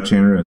 right? Oh,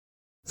 Chandler.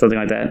 Something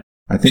like that.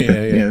 I think Yeah,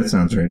 that, yeah. that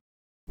sounds right.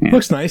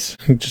 Looks nice.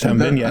 Just haven't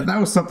been yet. That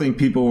was something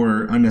people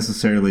were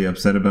unnecessarily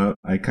upset about,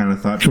 I kind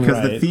of thought,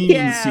 because the Right. theming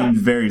Yeah. seemed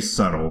very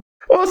subtle.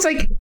 Well, it's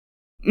like,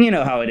 you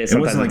know how it is It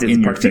sometimes wasn't, with like, Disney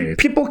in your parks. face.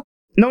 People,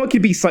 no one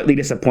could be slightly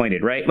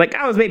disappointed, right? Like,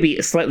 I was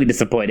maybe slightly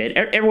disappointed.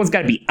 Everyone's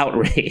got to be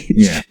outraged.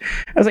 Yeah.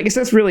 I was like, is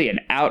this really an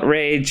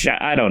outrage?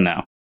 I don't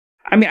know.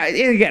 I mean,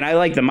 again, I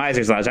like the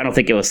Miser's Lounge. I don't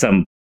think it was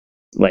some,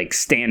 like,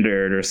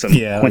 standard or some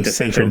Yeah, like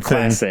quintessential sacred thing.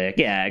 classic.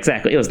 Yeah,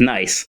 exactly. It was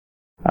nice.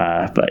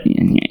 But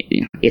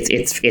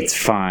it's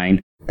fine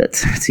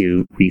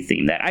to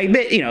retheme that. I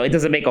bet, it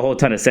doesn't make a whole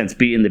ton of sense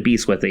Beauty and the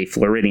Beast with a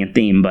Floridian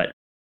theme, but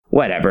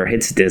whatever.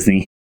 It's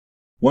Disney.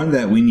 One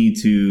that we need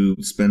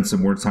to spend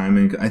some more time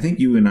in, I think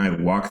you and I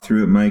walked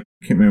through it, Mike.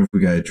 Can't remember if we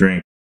got a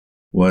drink.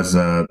 Was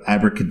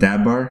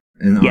Abracadabra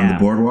on Yeah. the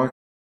boardwalk.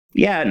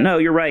 Yeah, no,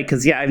 you're right.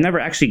 Because I've never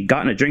actually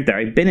gotten a drink there.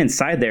 I've been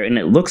inside there, and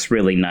it looks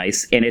really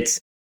nice. And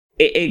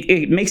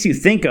it makes you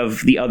think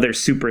of the other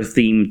super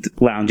themed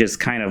lounges,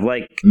 kind of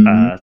like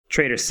Mhm.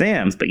 Trader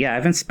Sam's. But yeah, I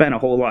haven't spent a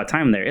whole lot of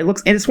time there. And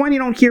it's one you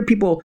don't hear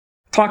people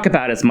talk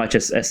about as much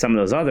as some of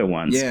those other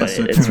ones. Yeah, but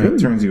so it it's kind of really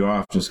turns you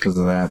off just because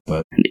of that.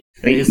 But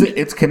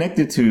it's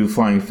connected to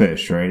Flying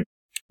Fish, right?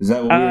 Is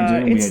that what we were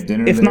doing? We it's- had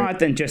dinner if there? not,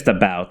 then just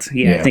about.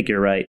 Yeah, I Yeah. think you're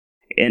right.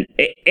 And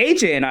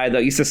AJ and I, though,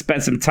 used to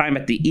spend some time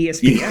at the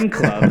ESPN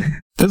club.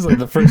 This is like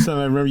the first time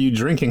I remember you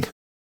drinking.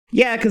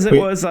 Yeah, because it Wait.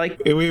 was like,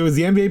 It was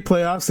the NBA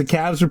playoffs. The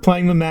Cavs were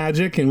playing the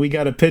Magic, and we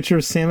got a pitcher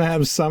of Sam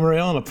Adams Summer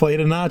Ale and a plate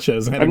of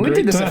nachos. And had a we great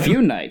did this time. a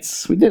few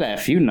nights. We did that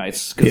a few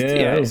nights. 'Cause, Yeah,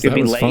 that was, it'd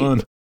be that was late.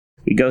 fun.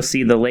 We go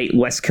see the late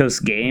West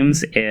Coast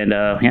games, and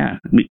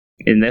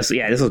this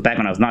was back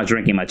when I was not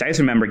drinking much. I just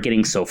remember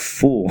getting so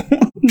full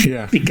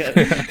Yeah.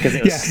 because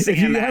it was If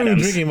you Sam haven't been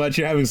Adams. drinking much,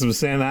 you're having some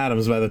Sam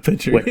Adams by the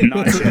pitcher. With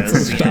nachos,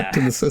 It's yeah. stuck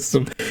in the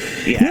system.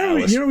 Yeah,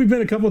 it was- We've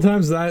been a couple of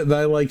times that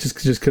I like just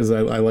because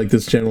I like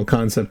this general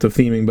concept of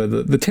theming,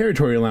 but the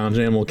Territory Lounge,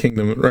 Animal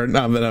Kingdom, or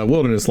not,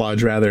 Wilderness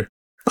Lodge rather,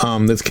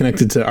 that's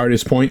connected to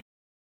Artist Point.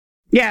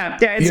 yeah.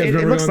 You It guys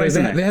remember looks going nice.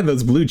 there? In They there. had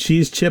those blue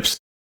cheese chips.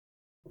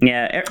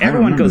 Yeah,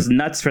 everyone goes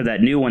nuts for that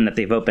new one that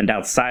they've opened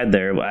outside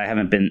there. I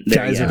haven't been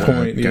there Geyser yet.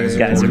 Point. Geyser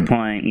yeah. Geyser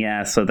Point,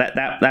 yeah. So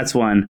that's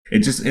one.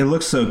 It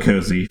looks so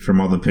cozy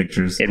from all the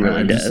pictures. It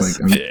really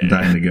does. I'm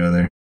dying to go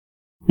there.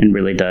 It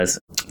really does.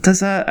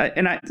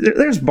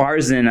 There's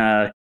bars in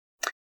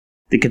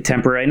the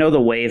Contemporary. I know the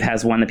Wave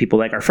has one that people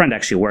like. Our friend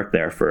actually worked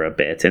there for a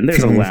bit, and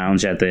there's a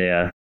lounge at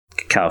the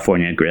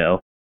California Grill.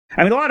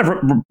 I mean, a lot of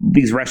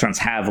these restaurants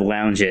have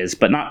lounges,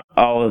 but not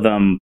all of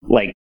them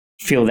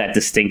feel that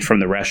distinct from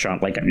the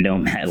restaurant like a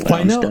Nomad Lounge Well,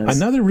 I know does.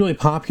 another really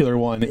popular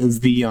one is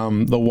the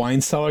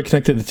wine cellar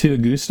connected to Tito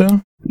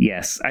Gusto.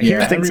 Yes, I hear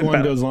things Everyone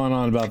about. goes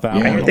on about that Yeah,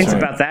 one. I hear all things the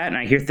time. about that, and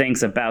I hear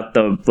things about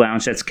the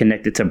lounge that's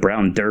connected to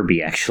Brown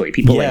Derby. Actually,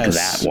 people like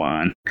Yes. that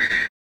one.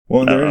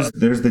 Well,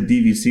 there's the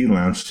DVC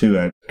lounge too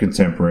at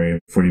Contemporary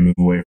before you move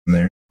away from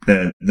there.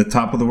 The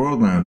Top of the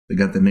World lounge. They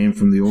got the name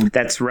from the old.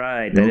 That's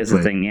right. That Well is a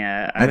played. thing.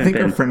 Yeah, I think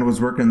our friend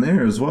was working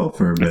there as well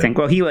for a bit. I think.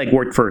 Well, he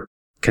worked for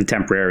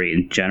Contemporary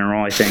in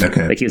general. I think.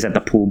 Okay. Like he was at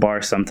the pool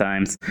bar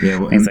sometimes. Yeah,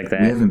 well, things and like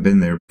that. We haven't been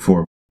there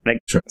before.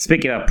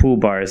 Speaking of pool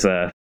bars,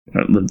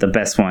 the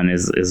best one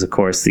is of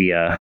course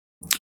the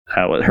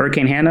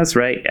Hurricane Hannah's,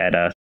 right,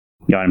 at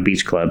Yacht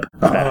Beach Club.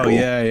 That Oh pool.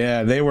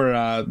 yeah. They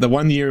were the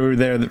one year we were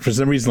there. That for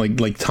some reason,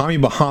 like Tommy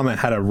Bahama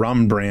had a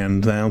rum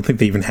brand that I don't think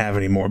they even have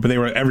anymore. But they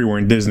were everywhere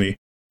in Disney.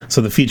 So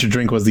the featured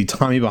drink was the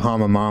Tommy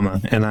Bahama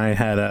Mama, and I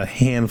had a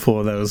handful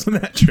of those on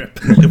that trip.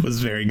 It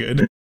was very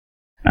good.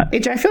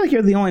 AJ, I feel like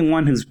you're the only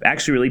one who's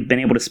actually really been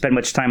able to spend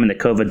much time in the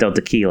Cova del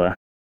Tequila.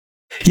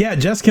 Yeah,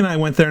 Jessica and I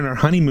went there on our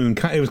honeymoon.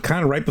 It was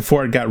kind of right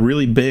before it got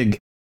really big.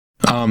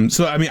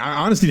 So I mean, I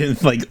honestly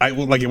didn't it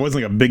wasn't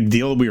like a big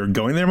deal. We were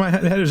going there. My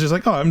head was just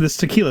like, oh, I'm this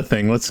tequila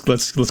thing. Let's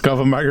go have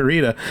a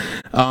margarita.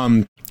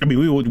 I mean,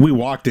 we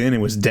walked in, it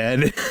was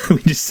dead.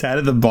 We just sat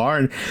at the bar,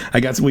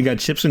 and we got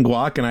chips and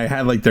guac, and I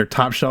had their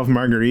top shelf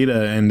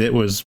margarita, and it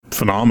was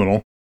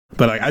phenomenal.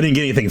 But I didn't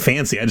get anything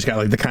fancy. I just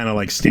got the kind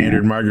of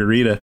standard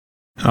margarita.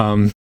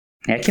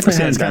 Yeah, I can't believe I So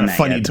haven't it's done kind of that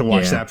funny yet. to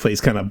watch Yeah. that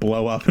place kind of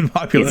blow up in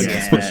popularity. Yeah.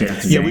 Especially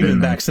after Yeah, you've we've been been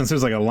there. back since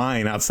there's like a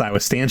line outside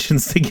with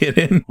stanchions to get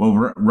in.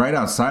 Well, right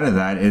outside of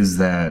that is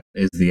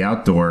the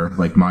outdoor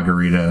like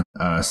margarita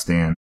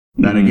stand.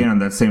 That Mhm. again on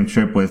that same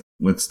trip with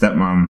her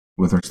stepmom,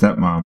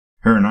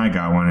 her and I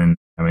got one, and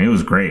I mean it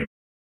was great.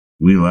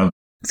 We loved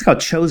It's called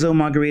Chozo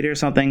Margarita or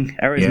something.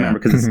 I always Yeah. remember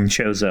because Mhm. it's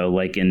Chozo,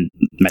 like in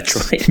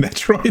Metroid.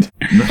 Metroid.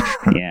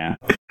 it. Yeah,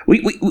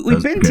 we've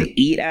That's been good. to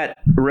eat at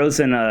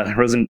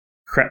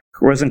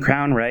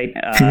Rosencrown, right?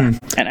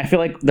 Mhm. And I feel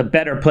like the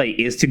better play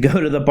is to go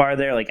to the bar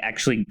there, like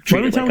actually treat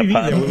Every it time like we've a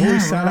eaten there, pub. we've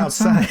always Yeah, sat we're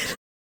outside.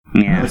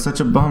 Yeah, It's such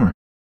a bummer.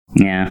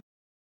 yeah.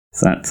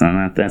 So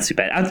that's too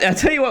bad. I'll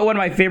tell you what one of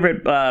my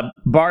favorite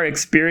bar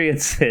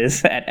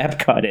experiences at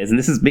Epcot is, and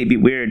this is maybe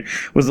weird,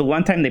 was the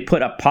one time they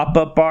put a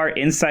pop-up bar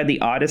inside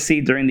the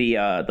Odyssey during the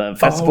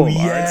Festival of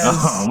yes.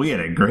 Arts. Oh, we had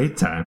a great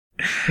time.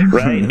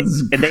 Right,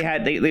 That's-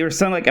 and they were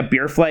selling like a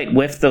beer flight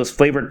with those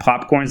flavored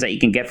popcorns that you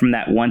can get from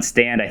that one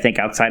stand, I think,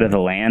 outside of the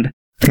land.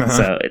 Uh-huh.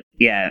 So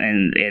yeah,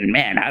 and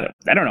man,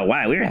 I don't know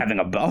why we were having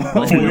a ball.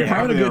 Well, we were were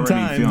having a good already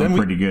time, Feeling then we-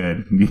 pretty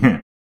good. Yeah.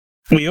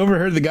 We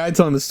overheard the guy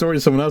telling the story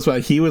to someone else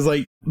about he was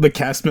like the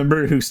cast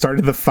member who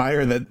started the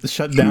fire that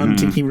shut down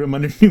Tiki Room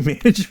under new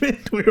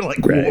management. We were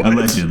like, Right. what?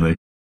 Allegedly.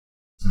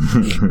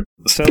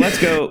 So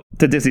let's go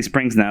to Disney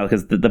Springs now,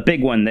 because the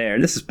big one there,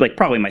 this is like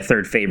probably my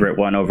third favorite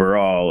one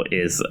overall,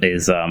 is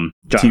John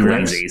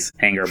T-Rex? Lindsay's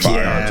Hangar Bar.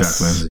 Yeah.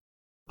 Jack Lindsay.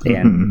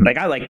 And like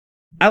I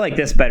like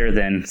this better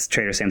than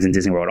Trader Sam's in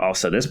Disney World.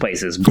 Also, this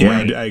place is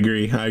Yeah, great. I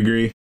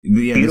agree.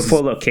 Yeah,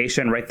 Beautiful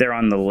location right there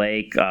on the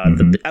lake.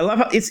 I love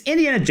how it's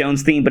Indiana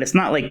Jones themed, but it's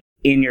not like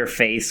in your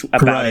face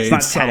about Right, it. It's not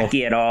it's subtle.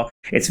 tacky at all.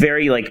 It's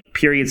very like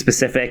period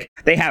specific.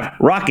 They have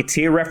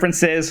Rocketeer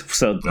references,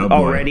 so Oh, boy.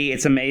 already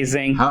it's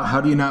amazing. How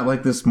do you not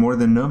like this more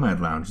than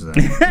Nomad Lounge then?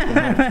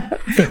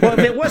 Well, if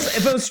it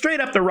was straight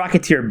up the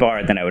Rocketeer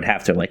bar, then I would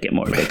have to like it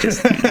more. But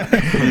just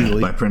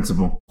By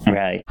principle.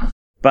 right.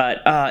 But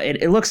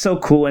it looks so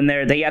cool in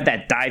there. They have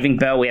that diving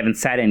bell we haven't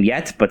sat in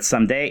yet, but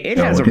someday. It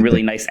has a look at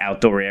really nice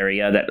outdoor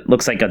area that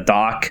looks like a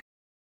dock.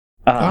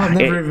 I've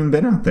never even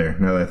been out there,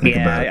 now that I think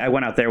Yeah, about it. I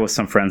went out there with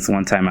some friends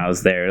one time I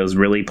was there. It was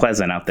really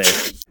pleasant out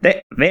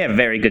there. They have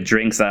very good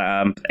drinks.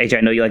 AJ,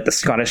 I know you like the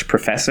Scottish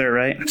Professor,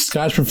 right?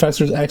 Scotch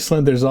Professor's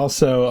excellent. There's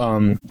also,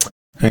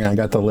 hang on, I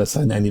got the list.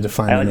 I need to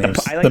find I the like the-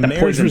 names. I like the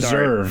Mayor's Poison Dart.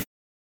 Reserve.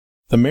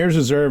 The Mayor's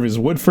Reserve is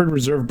Woodford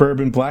Reserve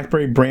Bourbon,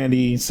 Blackberry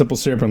Brandy, Simple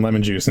Syrup, and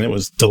Lemon Juice, and it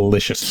was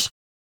delicious.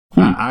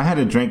 I had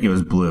a drink, it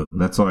was blue.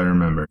 That's all I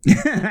remember. Was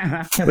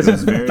It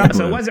was very so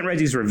blue. it wasn't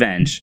Reggie's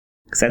Revenge.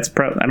 'Cause that's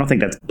I don't think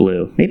that's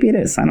blue. Maybe it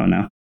is. I don't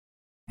know.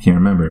 Can't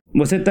remember.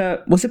 Was it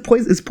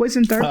Poison? Is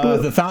Poison Dart blue?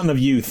 The Fountain of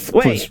Youth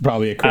Wait, was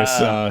probably a Chris.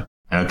 Okay.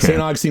 St.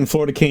 Augustine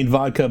Florida Cane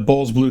Vodka,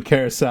 Bowls Blue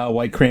Carousel,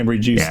 White Cranberry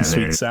Juice, Yeah, and there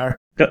Sweet it and is. Sour.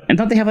 And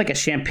don't they have like a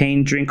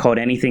champagne drink called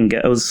Anything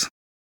Goes?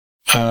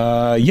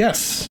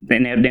 Yes.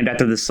 Named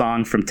after the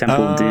song from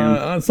Temple of Doom.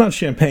 It's not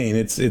champagne.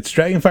 It's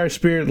Dragonfire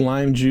Spirit,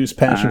 lime juice,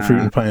 passion fruit,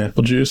 and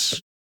pineapple juice.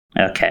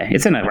 Okay,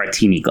 it's in a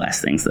martini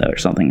glass things though, or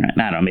something. Right?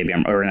 I don't know. Maybe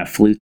or in a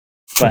flute.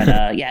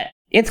 But yeah,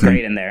 it's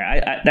great in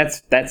there.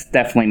 That's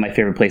definitely my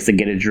favorite place to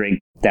get a drink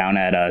down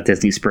at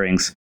Disney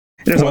Springs.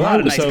 There's a Well, lot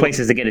of nice so-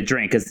 places to get a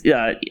drink. Cause go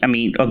ahead,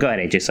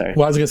 AJ. Sorry.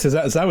 Well, I was gonna say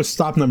that was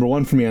stop number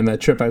one for me on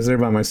that trip. I was there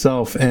by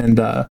myself, and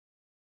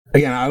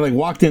again, I like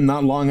walked in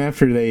not long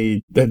after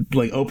they had,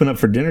 like opened up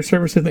for dinner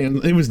service. I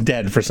think it was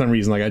dead for some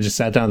reason. Like I just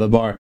sat down at the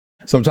bar,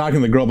 so I'm talking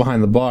to the girl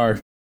behind the bar.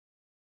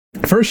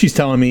 First, she's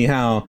telling me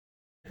how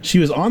she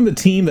was on the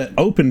team that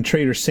opened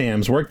Trader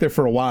Sam's, worked there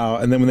for a while,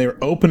 and then when they were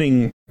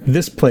opening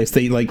this place,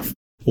 they like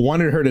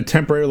wanted her to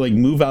temporarily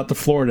move out to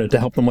Florida to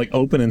help them like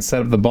open and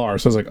set up the bar.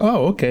 So I was like,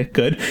 oh, okay,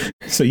 good.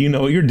 So you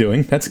know what you're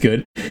doing. That's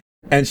good.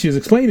 And she was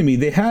explaining to me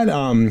they had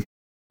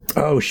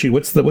oh shoot,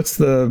 what's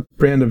the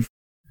brand of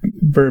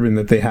bourbon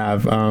that they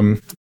have?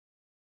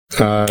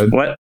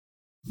 What?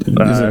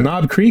 Is it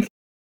Knob Creek?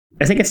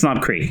 I think it's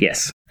Knob Creek.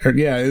 Yes. Or,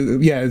 yeah,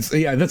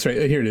 that's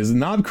right. Here it is.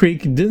 Knob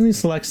Creek Disney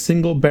Select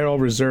Single Barrel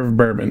Reserve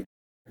Bourbon.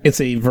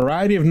 It's a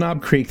variety of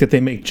Knob Creek that they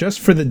make just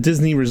for the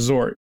Disney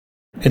resort.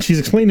 And she's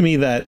explained to me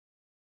that,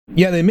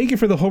 yeah, they make it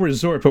for the whole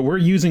resort, but we're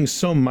using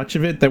so much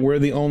of it that we're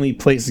the only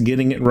place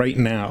getting it right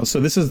now.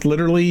 So this is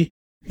literally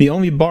the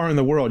only bar in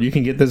the world you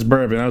can get this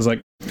bourbon. I was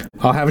like,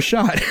 I'll have a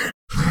shot.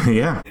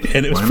 Yeah.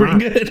 And it was Why pretty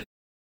not? good.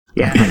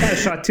 Yeah, I had a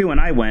shot too when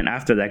I went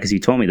after that because you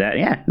told me that.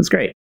 Yeah, it was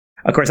great.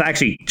 Of course, I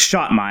actually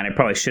shot mine. I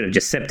probably should have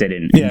just sipped it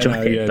and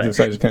enjoyed it. But,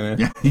 I just kind of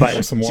Yeah.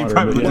 But- some She water.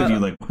 probably but looked yeah. at you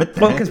like, what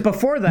the well, heck? because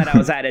before that, I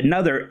was at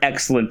another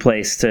excellent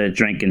place to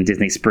drink in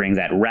Disney Springs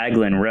at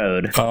Raglan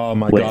Road. Oh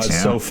my Which- god,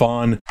 so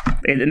fun.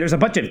 And there's a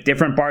bunch of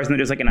different bars, and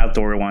there's like an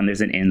outdoor one,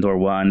 there's an indoor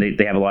one.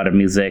 They have a lot of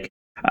music.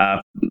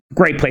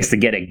 Great place to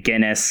get a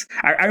Guinness.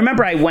 I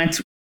remember I went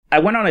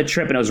on a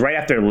trip, and it was right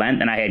after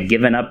Lent, and I had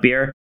given up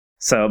beer.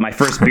 So my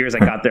first beers I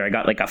got there, I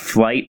got like a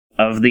flight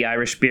of the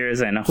Irish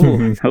beers, and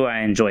I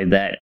enjoyed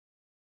that.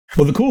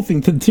 Well, the cool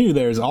thing too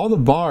there is all the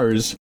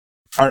bars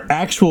are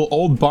actual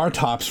old bar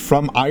tops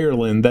from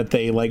Ireland that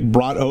they like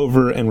brought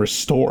over and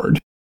restored.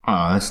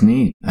 Oh, that's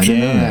neat. I didn't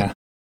know that.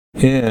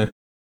 Yeah.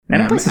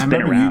 And that place has I been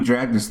remember around. you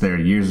dragged us there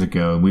years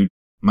ago.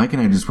 Mike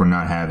and I just were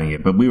not having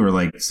it, but we were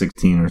like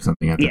 16 or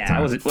something at the Yeah, time.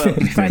 I was. Well,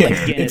 if I like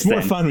Yeah, Guinness, it's more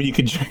then. fun when you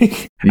can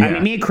drink. Yeah. I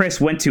mean, me and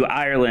Chris went to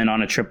Ireland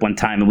on a trip one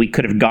time, and we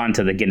could have gone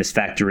to the Guinness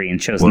factory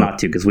and chose Well- not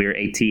to because we were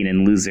 18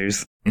 and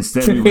losers.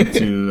 Instead, we went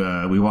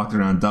to we walked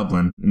around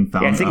Dublin and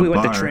found Yeah, I think a we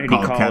went to bar Trinity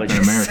called College.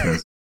 Captain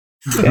America's.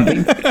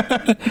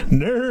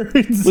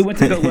 Nerds. We went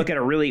to go look at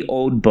a really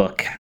old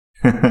book.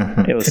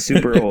 It was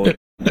super old.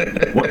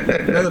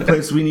 Another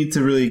place we need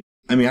to really.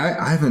 I mean,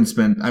 I haven't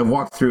spent. I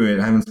walked through it.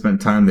 I haven't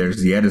spent time there.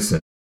 Is the Edison?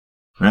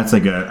 That's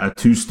like a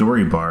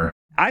 2-story bar.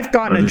 I've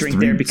gotten Or a there's drink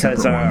 3 there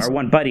because separate ones. our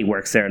one buddy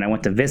works there, and I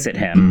went to visit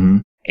him. Mm-hmm.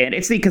 And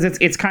it's neat because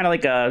it's kind of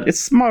like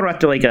it's more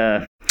after like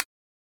a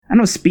I don't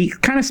know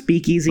kind of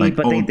speakeasy, Like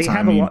but they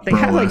have a old-timey lot. They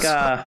have like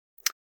burlesque.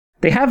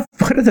 they have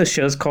what are those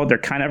shows called? They're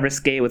kind of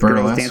risque with girls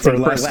Burlesque? dancing.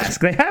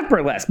 Burlesque. They have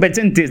burlesque, but it's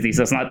in Disney,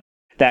 so it's not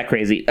that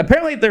crazy.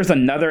 Apparently, there's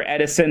another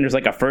Edison. There's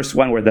like a first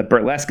one where the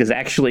burlesque is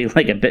actually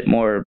like a bit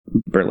more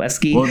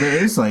burlesque-y. Well,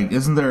 there is like,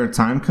 isn't there a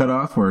time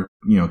cutoff where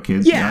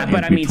kids? Yeah, not but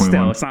need I to be mean, 21?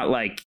 still, it's not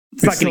like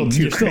it's not getting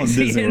too you're still in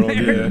crazy Disney in World,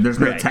 there. yeah. There's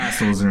no Right.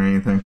 tassels or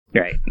anything.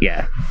 Right,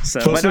 yeah. So,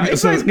 Well, but so-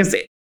 it's so- nice because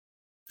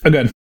Oh,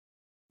 good.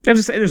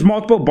 there's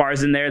multiple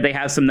bars in there. They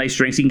have some nice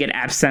drinks. You can get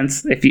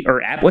absinthe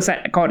what's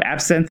that called?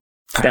 Absinthe?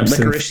 That Absinthe.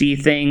 licorice-y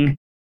thing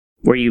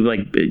where you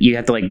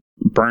have to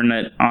burn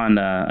it on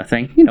a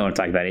thing. You know what I'm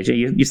talking about,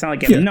 AJ. You sound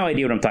like you have no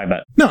idea what I'm talking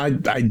about. No,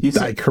 I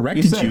said-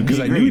 corrected you said you because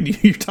he I knew agreed.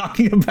 what you're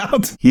talking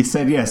about. He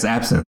said yes,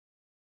 absent.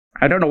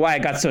 I don't know why I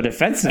got so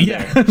defensive there.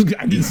 Yeah,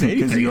 I didn't say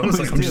Because anything. you I was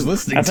always like, I'm just do.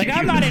 listening. I was to like, you.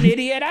 I'm not an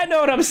idiot. I know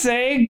what I'm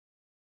saying.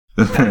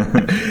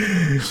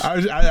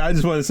 I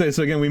just want to say,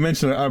 so again, we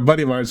mentioned our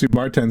buddy of ours who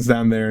bartends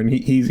down there, and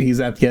he's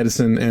at the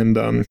Edison, and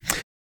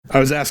I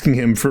was asking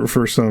him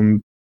for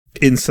some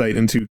insight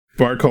into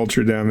bar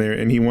culture down there,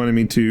 and he wanted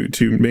me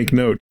to make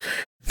note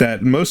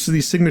that most of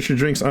these signature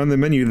drinks on the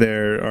menu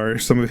there are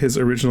some of his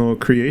original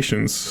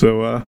creations.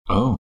 So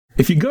Oh.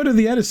 if you go to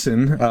the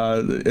Edison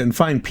and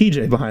find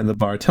PJ behind the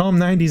bar, tell him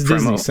 90s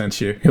Disney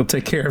sent you. He'll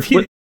take care of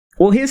you.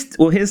 Will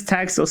his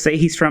tag still say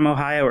he's from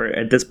Ohio, or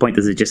at this point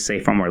does it just say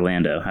from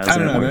Orlando? How's I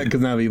don't that know, work?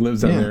 because now that he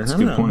lives down Yeah, there. that's I a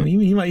don't good know.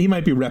 point. He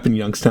might be repping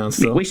Youngstown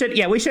still. We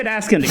should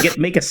ask him to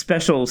make a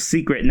special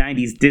secret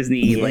 90s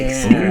Disney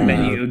secret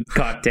menu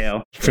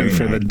cocktail. for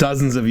the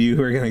dozens of you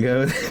who are going to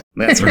go.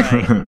 That's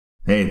right.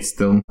 Hey, it's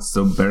still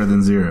better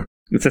than zero.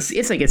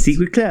 It's like a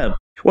secret club.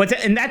 Well,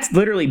 and that's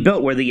literally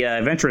built where the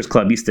Adventurers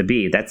Club used to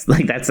be. That's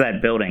that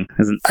building.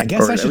 I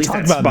guess I should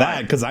talk about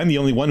that because I'm the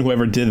only one who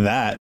ever did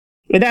that.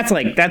 But that's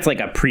like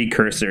a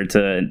precursor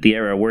to the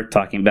era we're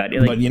talking about.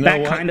 Like, But you know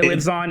that what? kind of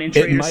lives on in It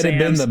Trader might have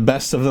been Sam's. the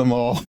best of them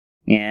all.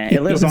 Yeah,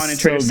 it lives was on in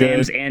Trader so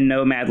good. Sam's and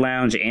Nomad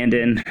Lounge and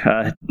in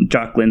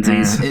Jock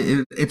Lindsay's.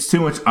 It's too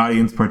much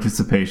audience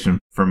participation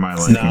for my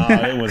life. No,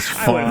 it was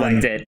I would have fun.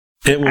 liked it.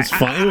 It was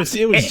fun.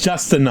 It was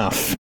just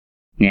enough.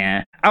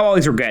 Yeah, I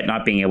always regret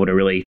not being able to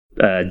really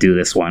do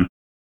this one.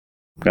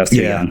 I was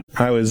too young.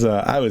 I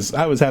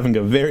was having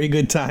a very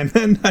good time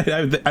then.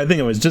 I think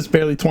I was just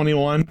barely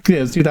 21. Yeah,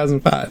 it was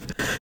 2005,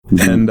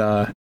 and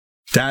Dad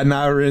and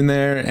I were in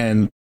there,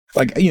 and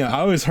I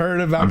always heard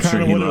about I'm kind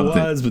sure of he what it loved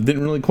it. was, but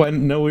didn't really quite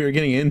know what we were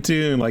getting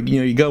into. And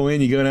you go in,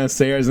 you go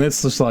downstairs, and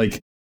it's just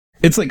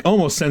it's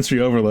almost sensory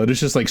overload. It's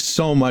just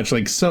so much,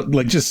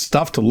 just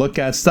stuff to look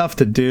at, stuff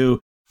to do.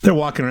 They're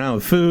walking around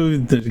with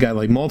food. They've got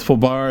multiple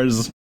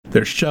bars.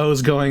 There's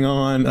shows going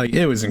on.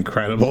 It was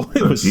incredible.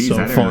 It was Geez, so I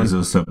didn't fun. realize it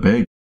was so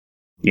big.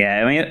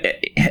 Yeah, I mean,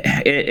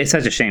 it's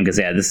such a shame because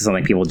this is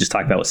something people just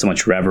talk about with so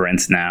much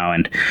reverence now,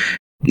 and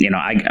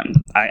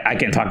I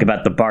can talk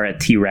about the bar at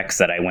T-Rex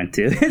that I went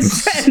to.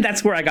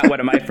 That's where I got one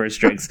of my first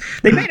drinks.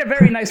 They made a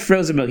very nice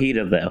frozen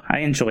mojito, though. I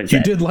enjoyed that.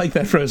 You did like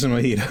that frozen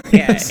mojito.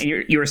 Yeah,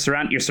 and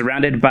you're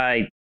surrounded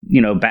by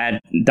bad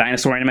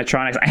dinosaur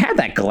animatronics. I had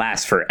that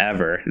glass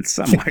forever. It's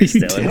somewhere You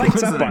still. did. It It lights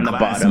wasn't up a on the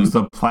glass, It bottom. was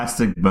a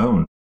plastic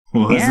bone.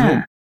 Wasn't Yeah.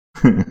 it?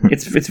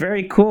 It's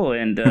very cool,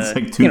 and It's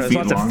like 2 there's feet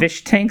lots long. of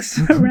fish tanks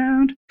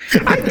around.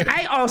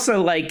 I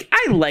also like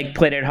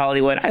Planet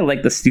Hollywood. I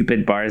like the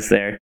stupid bars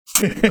there.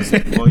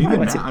 Well,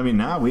 even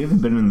now we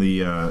haven't been in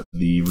the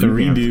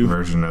revamped redo.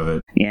 version of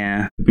it.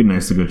 Yeah. It'd be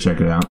nice to go check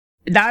it out.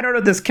 Now, I don't know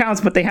if this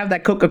counts, but they have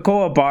that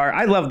Coca-Cola bar.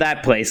 I love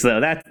that place,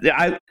 though.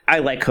 I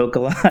like Coke a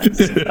lot,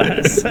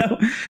 so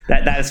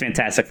that is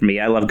fantastic for me.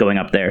 I love going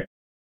up there.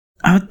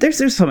 There's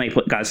so many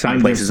There's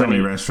places. so many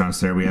restaurants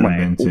there we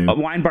haven't been to.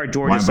 Wine Bar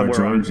George Wine is Bar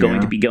somewhere I'm George, going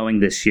yeah. to be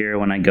going this year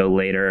when I go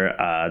later.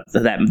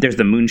 There's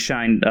the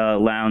Moonshine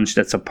Lounge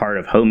that's a part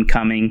of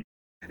Homecoming.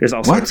 There's all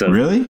What? sorts of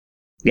Really?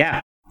 yeah.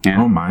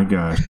 Oh my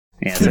gosh.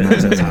 Yeah,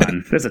 there's a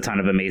ton. There's a ton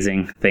of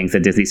amazing things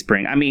at Disney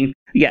Spring. I mean,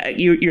 yeah,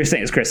 you're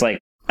saying this, Chris.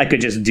 I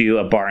could just do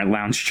a bar and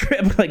lounge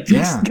trip. Just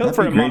Yeah, go that'd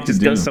for be a great month. to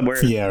Just go do.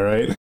 somewhere. Yeah,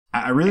 right.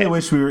 I really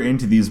wish we were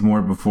into these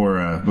more before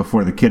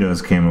the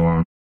kiddos came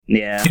along.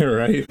 Yeah. You're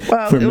right.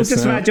 Well, We're it was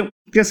just missing out.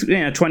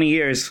 imagine, 20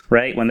 years,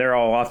 right? When they're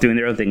all off doing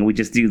their own thing, we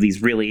just do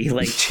these really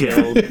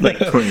chill, 20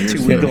 years,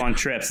 2-week-long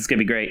trips. It's gonna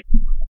be great.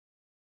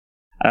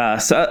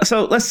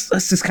 So let's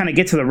just kind of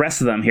get to the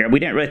rest of them here. We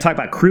didn't really talk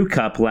about Crew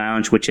Cup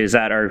Lounge, which is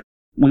at our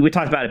we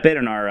talked about it a bit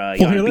in our Well,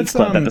 Yacht here, Beach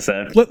Club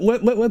episode.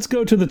 Let's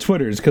go to the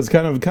Twitters, because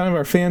kind of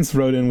our fans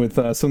wrote in with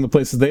some of the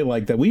places they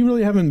like that we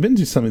really haven't been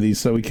to some of these,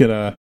 so we could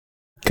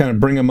kind of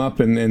bring them up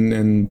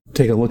and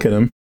take a look at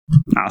them.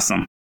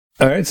 Awesome.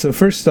 All right, so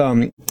first,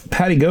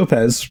 Patty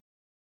Gopez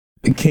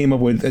came up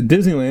with at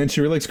Disneyland.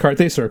 She really likes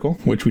Carthay Circle,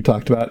 which we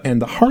talked about,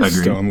 and the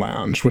Hearthstone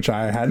Lounge, which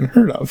I hadn't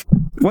heard of.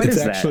 What it's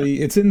is that?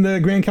 actually it's in the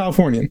Grand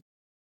Californian.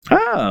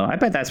 Oh, I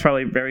bet that's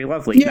probably very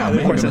lovely. Yeah, man,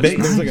 of course. that's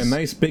There's like a nice.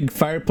 nice big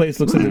fireplace.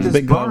 Looks like Look there's at a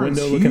this big bar,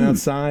 window it's looking huge.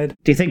 outside.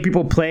 Do you think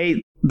people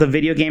play the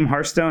video game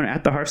Hearthstone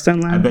at the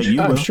Hearthstone I Lounge? bet you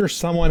I'm will. sure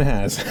someone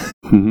has.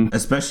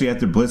 Especially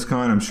after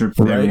BlizzCon, I'm sure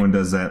Right. everyone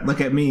does that.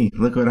 Look at me.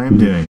 Look what I'm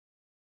doing.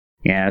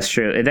 Yeah, that's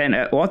true. And then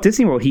at Walt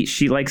Disney World,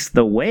 she likes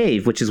the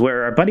Wave, which is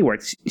where our buddy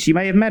works. She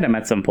might have met him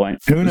at some point.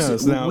 Who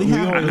knows? Now we we,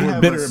 have- always we were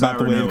have bitter a about the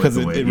sour Wave note because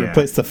with the it Wave, yeah.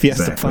 replaced the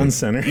Fiesta Exactly. Fun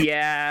Center.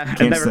 Yeah, I've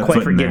Can't never step quite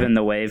foot in forgiven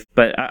the Wave,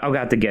 but I'll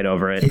have to get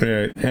over it.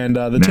 Right. And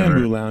the Never.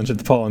 Tambu Lounge at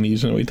the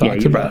Polynesian we Yeah,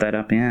 talked you about. brought that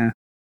up, yeah.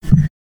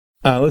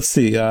 Let's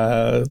see.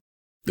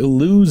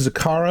 Lou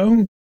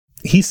Zaccaro,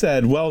 he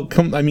said, well,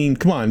 come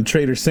on,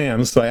 Trader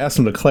Sam's. So I asked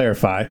him to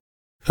clarify.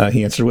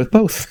 He answered with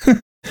both.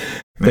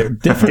 They're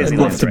different Disneyland's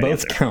enough to right both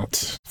answer.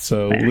 count.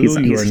 So, Yeah, Lou,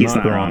 you are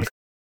not wrong.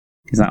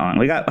 He's not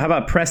wrong. How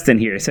about Preston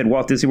here? He said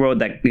Walt Disney World,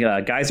 that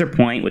Geyser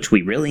Point, which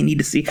we really need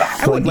to see.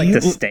 I would like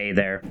to stay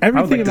there. I would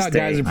Everything like to about stay.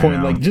 Geyser I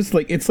Point,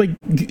 know. it's like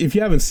if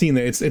you haven't seen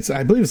it, it's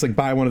I believe it's like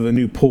by one of the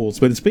new pools,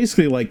 but it's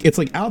basically like it's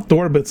like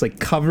outdoor, but it's like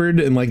covered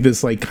in like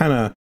this like kind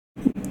of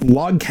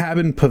log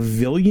cabin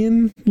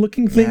pavilion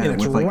looking thing, Yeah, and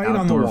it's with like right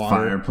on the outdoor water.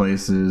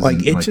 fireplaces. Like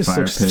and, it just fire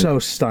looks pits. so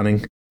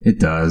stunning. It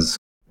does.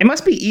 It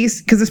must be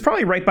east because it's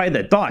probably right by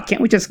the dock.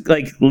 Can't we just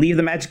like leave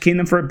the Magic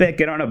Kingdom for a bit,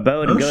 get on a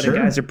boat, and Oh, go sure. to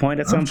Geyser Point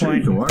at some I'm sure you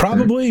point? can walk there.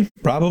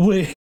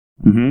 Probably.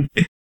 Mm-hmm. And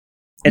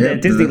Yeah, then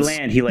but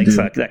Disneyland, he likes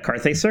dude. that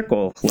Carthay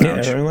Circle Yeah,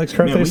 lounge. everyone likes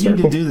Man, Carthay we need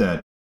Circle. to do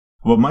that.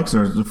 Well, Mike's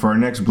for our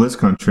next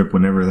BlizzCon trip,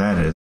 whenever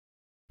that is.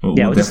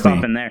 We'll just stop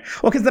definitely- in there.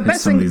 Well, because the hit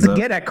best some of thing these to up.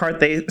 get at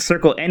Carthay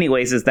Circle,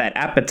 anyways, is that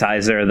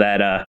appetizer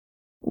that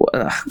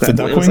The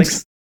duck it was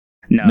wings?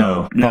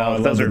 No, Oh, I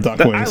love those the are.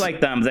 duck I wings.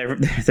 like them. They're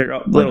a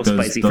like little those,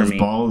 spicy those for me.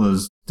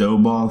 those dough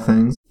ball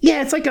things.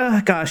 Yeah, it's like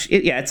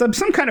it's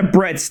some kind of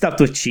bread stuffed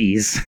with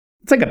cheese.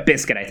 It's like a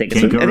biscuit, I think.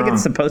 Can't go I think wrong.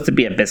 it's supposed to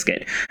be a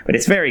biscuit, but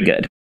it's very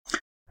good.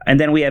 And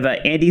then we have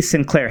Andy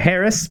Sinclair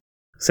Harris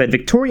said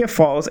Victoria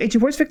Falls. AJ,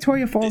 where's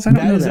Victoria Falls? I don't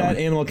That know is that at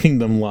Animal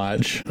Kingdom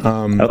Lodge.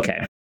 one.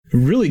 Okay.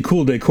 Really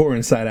cool decor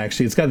inside.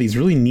 Actually, it's got these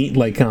really neat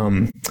like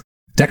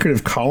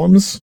decorative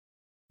columns,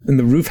 and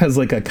the roof has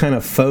like a kind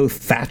of faux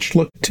thatch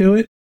look to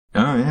it.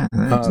 Oh yeah,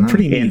 that's nice.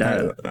 Pretty neat.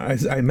 And,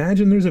 I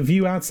imagine there's a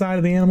view outside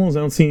of the animals. I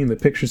don't see any of the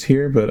pictures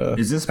here, but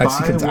Is this I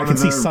by can one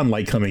see of the-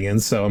 sunlight coming in,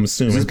 so I'm Is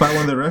assuming this by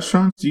one of the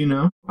restaurants? Do you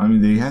know? I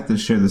mean, they have to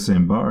share the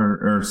same bar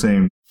or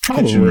same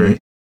kitchen, probably. right?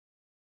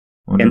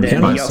 Wonder And if then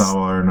it's by he also-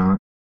 Sawa or not.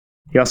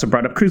 He also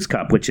brought up Cruise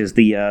Cup, which is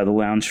the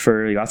lounge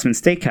for Yachtsman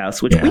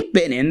Steakhouse, which Yeah. we've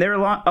been in there a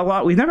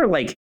lot. We've never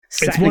like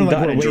sat It's more and like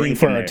gotten we're a waiting drink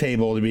for in our there.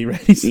 table to be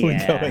ready, so we go in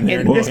there. And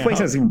and this hang place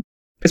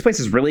out.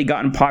 has really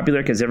gotten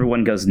popular because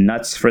everyone goes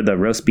nuts for the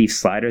roast beef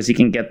sliders you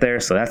can get there.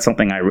 So that's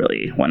something I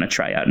really want to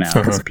try out now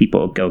because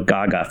people go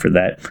gaga for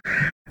that.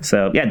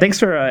 So yeah, thanks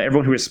for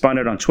everyone who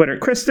responded on Twitter.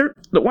 Chris,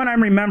 the one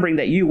I'm remembering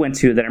that you went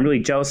to that I'm really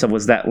jealous of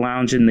was that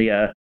lounge in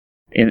the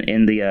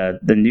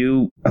the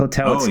new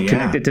hotel. Oh, It's yeah.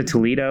 connected to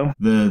Toledo.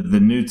 The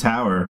new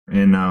tower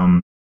in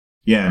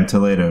in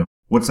Toledo.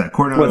 What's that?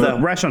 Coronado. Well,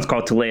 the restaurant's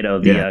called Toledo.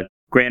 The Yeah.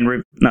 Grand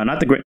Riv- No, not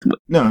the Grand.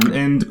 No,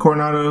 and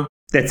Coronado.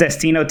 The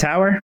Destino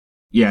Tower.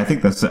 Yeah, I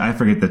think I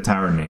forget the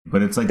tower name,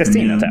 but it's like the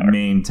Destino Tower.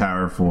 main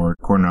tower for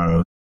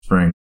Coronado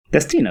Spring.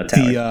 Destino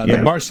Tower. The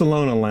Yeah.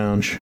 Barcelona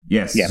Lounge,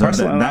 Yes, Yeah,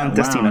 Barcelona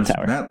Destino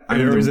Tower.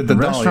 or is it the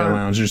Dahlia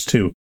Lounge? There's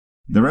two.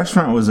 The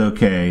restaurant was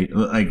okay.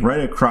 Like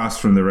right across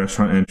from the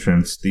restaurant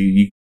entrance,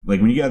 like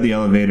when you got the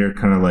elevator,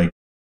 kind of like,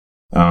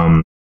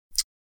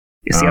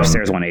 It's the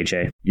upstairs one,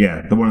 AJ.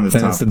 yeah, the one on the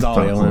Then top. it's the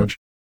Dahlia top floor. Lounge.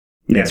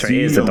 That's so right. It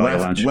you is the go Dahlia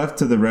left, Lounge. left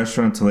to the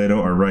restaurant Toledo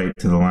or right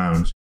to the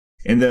lounge.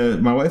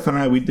 And my wife and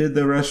I, we did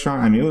the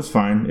restaurant. I mean, it was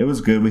fine. It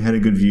was good. We had a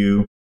good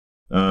view,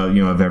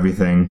 of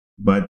everything.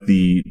 But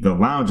the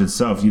lounge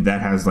itself,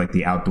 that has like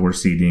the outdoor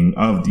seating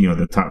of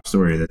the top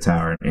story of the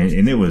tower,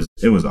 and it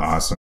was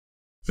awesome.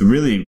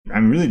 Really,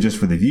 I'm really just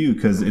for the view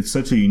because it's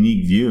such a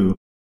unique view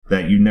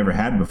that you never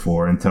had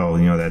before until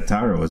that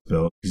tower was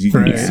built. Because you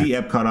can Right. see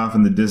Epcot off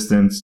in the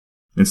distance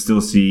and still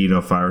see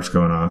fireworks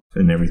going off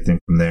and everything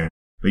from there.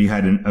 But you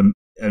had an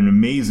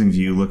amazing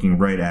view looking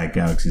right at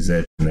Galaxy's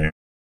Edge from there,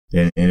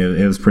 and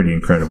it was pretty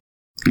incredible.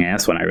 Yeah,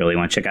 that's one I really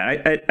want to check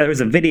out. There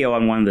was a video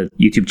on one of the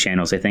YouTube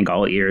channels, I think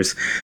All Ears,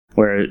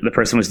 where the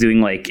person was doing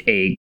like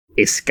a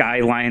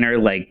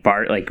Skyliner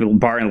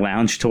bar and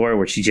lounge tour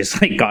where she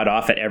just like got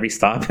off at every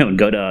stop and would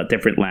go to a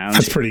different lounge.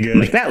 That's pretty good. I'm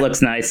like, that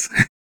looks nice.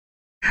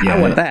 I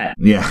want that.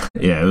 Yeah,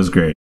 it was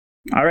great.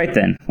 All right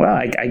then. Well,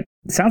 I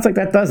sounds like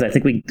that does it. I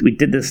think we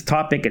did this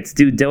topic. It's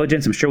due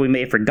diligence. I'm sure we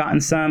may have forgotten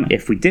some.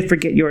 If we did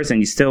forget yours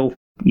and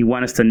you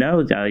want us to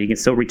know, you can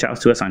still reach out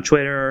to us on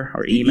Twitter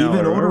or email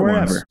Even or older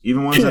wherever. ones,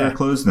 even ones that Yeah. are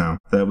closed now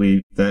that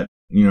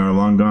are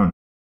long gone.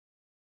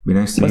 Be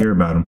nice to hear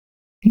about them.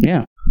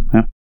 Yeah.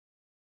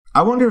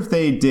 I wonder if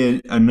they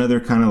did another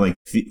kind of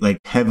like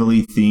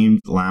heavily themed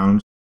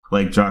lounge,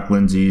 like Jock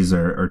Lindsay's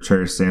or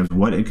Cherish Sam's.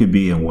 What it could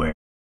be and where.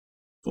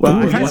 Well,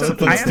 Ooh, I have let's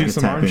some- do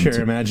some armchair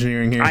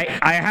imagineering here.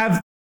 I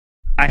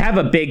have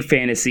a big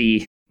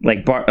fantasy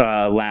like bar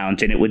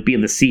lounge, and it would be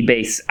the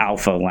Seabase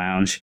Alpha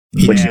Lounge,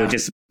 which Yeah. would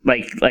just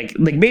like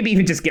maybe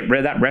even just get rid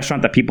of that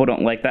restaurant that people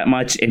don't like that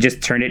much and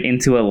just turn it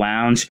into a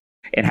lounge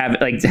and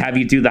have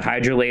you do the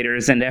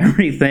hydrolators and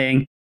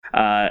everything.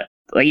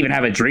 Like even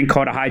have a drink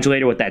called a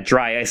hydrolator with that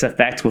dry ice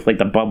effect with like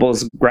the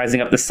bubbles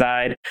rising up the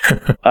side.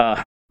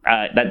 That's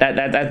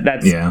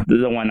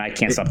the one I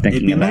can't stop thinking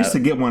It'd be about. nice to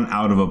get one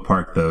out of a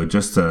park though,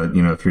 just to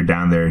if you're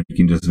down there, you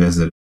can just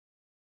visit.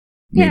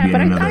 Yeah, Maybe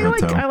but in I another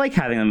like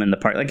hotel. having them in the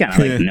park. Again, I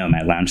like Yeah. the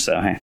Nomad Lounge, so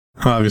hey.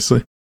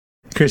 Obviously.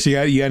 Chris, you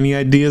got any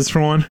ideas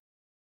for one?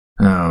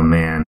 Oh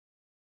man,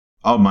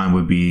 all mine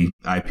would be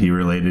IP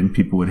related.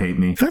 People would hate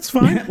me. That's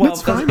fine. Well,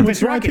 That's fine. if What's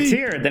it's your IP?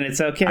 Rocketeer, then it's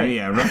okay.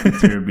 Yeah,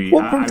 Rocketeer would be.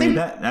 Well, I mean,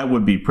 that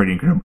would be pretty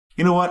incredible.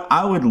 You know what?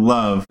 I would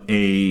love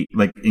and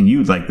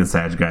you'd like this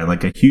Edge guy,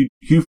 like a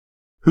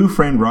Who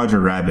Framed Roger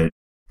Rabbit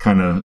kind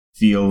of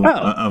feel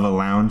of a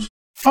lounge.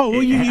 Oh,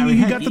 well, you got the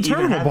you even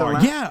terminal had the bar. la-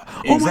 Yeah.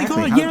 Oh my Exactly.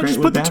 god. How Yeah. great Just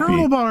would put the that be?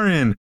 terminal bar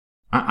in.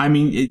 I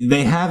mean,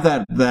 they have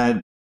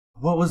that.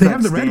 What was They that?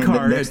 have the red stand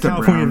car next at to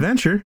California Brown?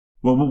 Adventure.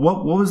 Well,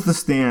 what was the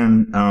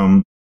stand?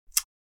 Forget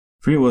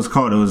what it was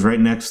called. It was right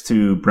next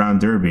to Brown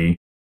Derby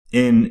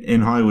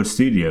in Hollywood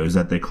Studios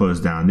that they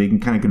closed down. They can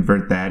kind of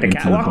convert that The into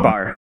Catwalk the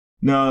Bar.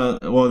 No,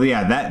 well,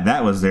 yeah,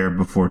 that was there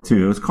before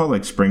too. It was called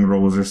like Spring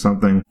Rolls or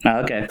something. Oh,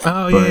 okay.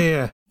 Oh But-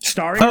 yeah.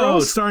 Starring Oh,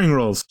 Rolls? starring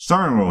roles.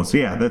 Starring Rolls,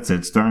 yeah, that's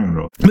it. Starring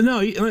Rolls. But no,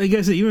 like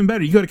I said, even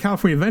better. You go to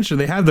California Adventure,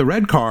 they have the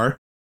red car.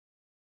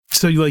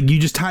 So you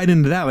just tie it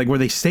into that, like where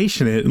they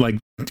station it, like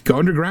go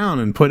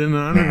underground and put in an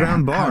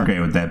underground How bar.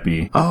 great would that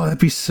be? Oh, that'd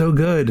be so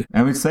good. I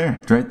mean, it's there.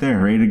 It's right there,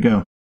 ready to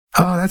go.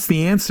 Oh, that's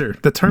the answer.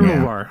 The terminal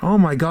Yeah. bar. Oh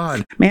my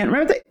god. Man,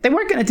 remember they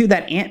weren't going to do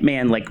that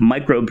Ant-Man like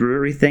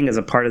microbrewery thing as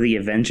a part of the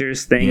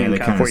Avengers thing Yeah, in they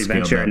kinda California scaled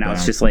Adventure, that and now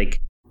it's back. just like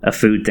a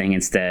food thing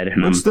instead. And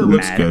Which I'm still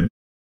looks mad. good.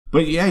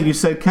 But yeah, you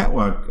said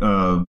Catwalk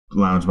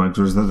Lounge, Mike.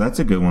 That's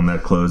a good one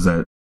that closed.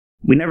 That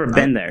We never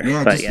been there,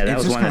 but just- yeah, that it's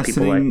was just one that kinda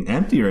people like. sitting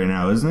empty right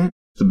now, isn't it?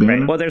 To be Right.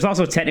 honest. Well, there's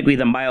also technically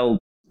the mile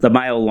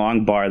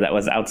long bar that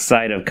was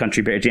outside of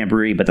Country Bear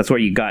Jamboree, but that's where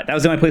you got. That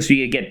was the only place where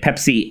you could get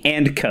Pepsi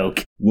and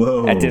Coke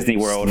Whoa, at Disney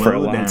World for a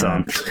slow long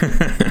down.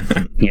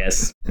 time.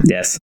 Yes.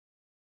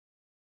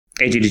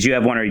 AJ, did you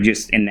have one, or are you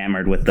just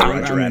enamored with the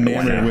Roger I'm Rabbit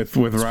one? enamored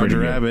with It's pretty Roger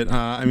good. Rabbit.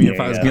 I mean, if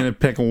I was Yeah. gonna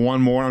pick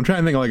one more, I'm trying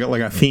to think of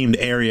like a themed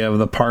area of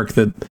the park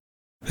that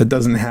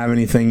doesn't have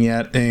anything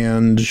yet,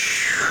 and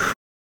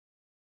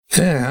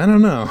yeah, I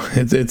don't know.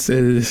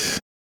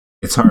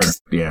 It's hard.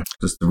 Yeah,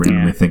 just to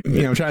randomly Yeah. think. Of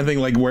it. I'm trying to think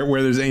like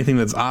where there's anything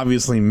that's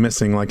obviously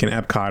missing, like an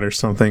Epcot or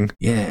something.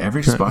 Yeah,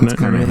 every Not- spot's not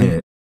kind of really.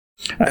 hit.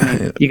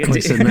 You can Like I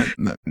do- said,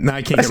 no,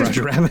 I can't get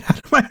Roger Rabbit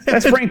out of my head.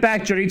 Let's bring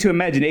back Journey to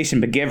Imagination,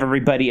 but give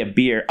everybody a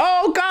beer.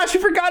 Oh gosh, we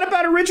forgot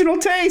about Original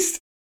Taste.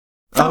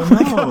 Oh,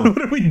 my no! God,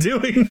 what are we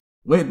doing?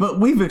 Wait,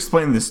 but we've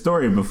explained this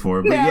story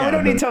before. But No, yeah, we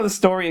don't need to tell the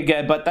story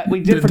again, but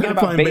we did forget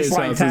about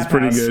Baseline Tap is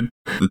pretty House. good.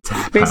 the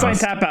tap Baseline house.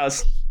 Tap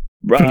House.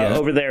 Yeah.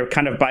 Over there,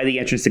 kind of by the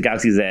entrance to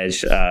Galaxy's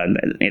Edge.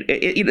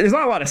 There's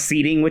not a lot of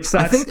seating, which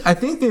I sucks.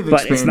 think they've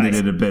But it's expanded nice.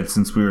 it a bit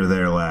since we were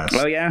there last.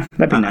 Oh yeah,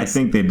 that'd be I nice.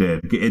 think they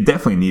did. It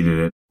definitely needed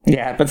it.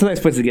 Yeah, but it's a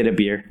nice place to get a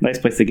beer. Nice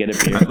place to get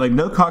a beer. Like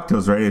no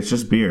cocktails, right? It's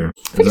just beer.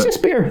 It's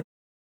just beer.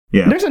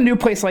 Yeah. There's a new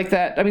place like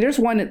that. I mean,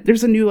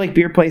 there's a new like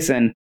beer place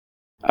in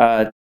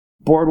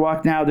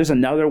Boardwalk now. There's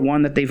another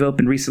one that they've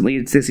opened recently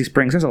at Disney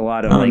Springs. There's a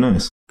lot of Oh, like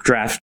nice.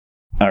 draft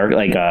or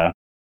like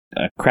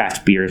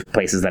craft beer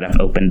places that have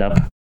opened up.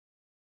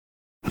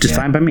 Which is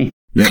fine by me.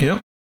 Yep.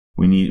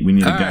 We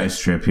need a All guys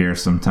trip here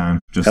sometime.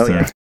 Just Oh, to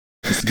yeah.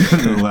 just to go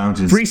to the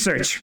lounges.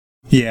 Research.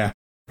 Yeah.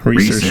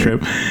 Research Research.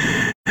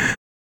 trip.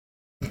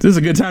 This is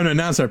a good time to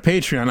announce our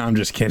Patreon. No, I'm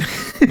just kidding.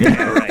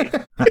 Yeah, right.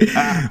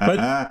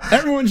 But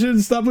everyone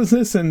should stop with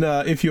this, and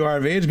if you are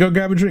of age, go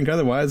grab a drink.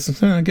 Otherwise,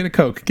 get a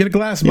Coke. Get a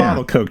glass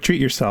bottle of Coke.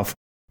 Treat yourself.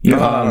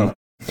 Yeah,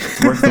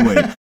 worth the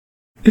wait.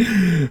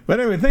 But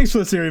anyway, thanks for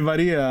listening,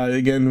 everybody.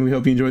 Again, we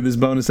hope you enjoyed this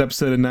bonus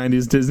episode of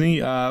 90s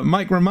Disney.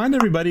 Mike, remind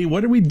everybody,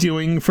 what are we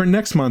doing for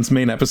next month's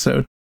main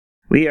episode?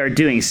 We are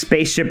doing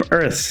Spaceship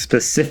Earth,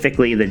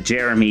 specifically the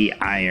Jeremy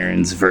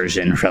Irons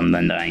version from the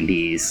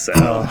 90s. So,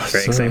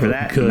 very so excited for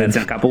that. good. And that's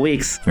in a couple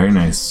weeks. Very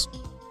nice.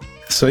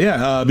 So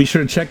yeah, be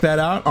sure to check that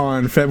out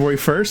on February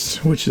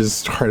 1st, which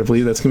is hard to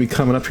believe that's going to be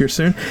coming up here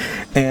soon.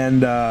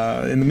 And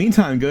in the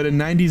meantime, go to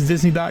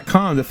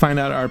 90sdisney.com to find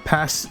out our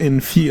past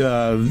and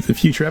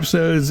future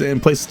episodes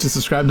and places to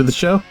subscribe to the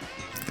show.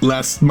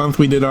 Last month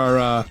we did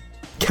our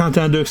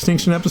Countdown to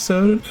Extinction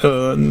episode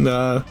and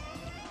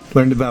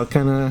learned about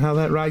kind of how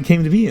that ride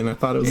came to be, and I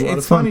thought it was a lot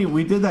It's of fun. funny,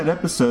 we did that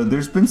episode.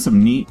 There's been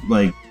some neat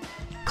like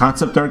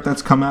concept art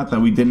that's come out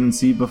that we didn't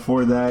see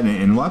before that,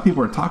 and a lot of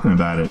people are talking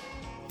about it.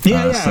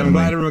 Yeah, I'm suddenly.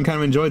 glad everyone kind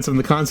of enjoyed some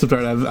of the concept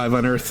art I've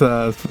unearthed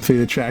through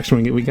the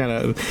traction. We kind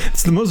of,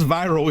 it's the most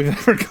viral we've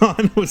ever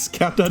gone was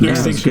Countdown to Yeah,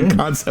 that's Extinction good.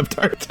 concept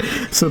art.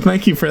 So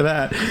thank you for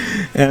that.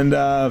 And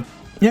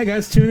yeah,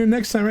 guys, tune in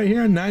next time right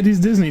here on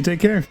 90s Disney. Take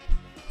care.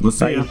 We'll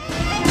see Bye.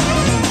 you.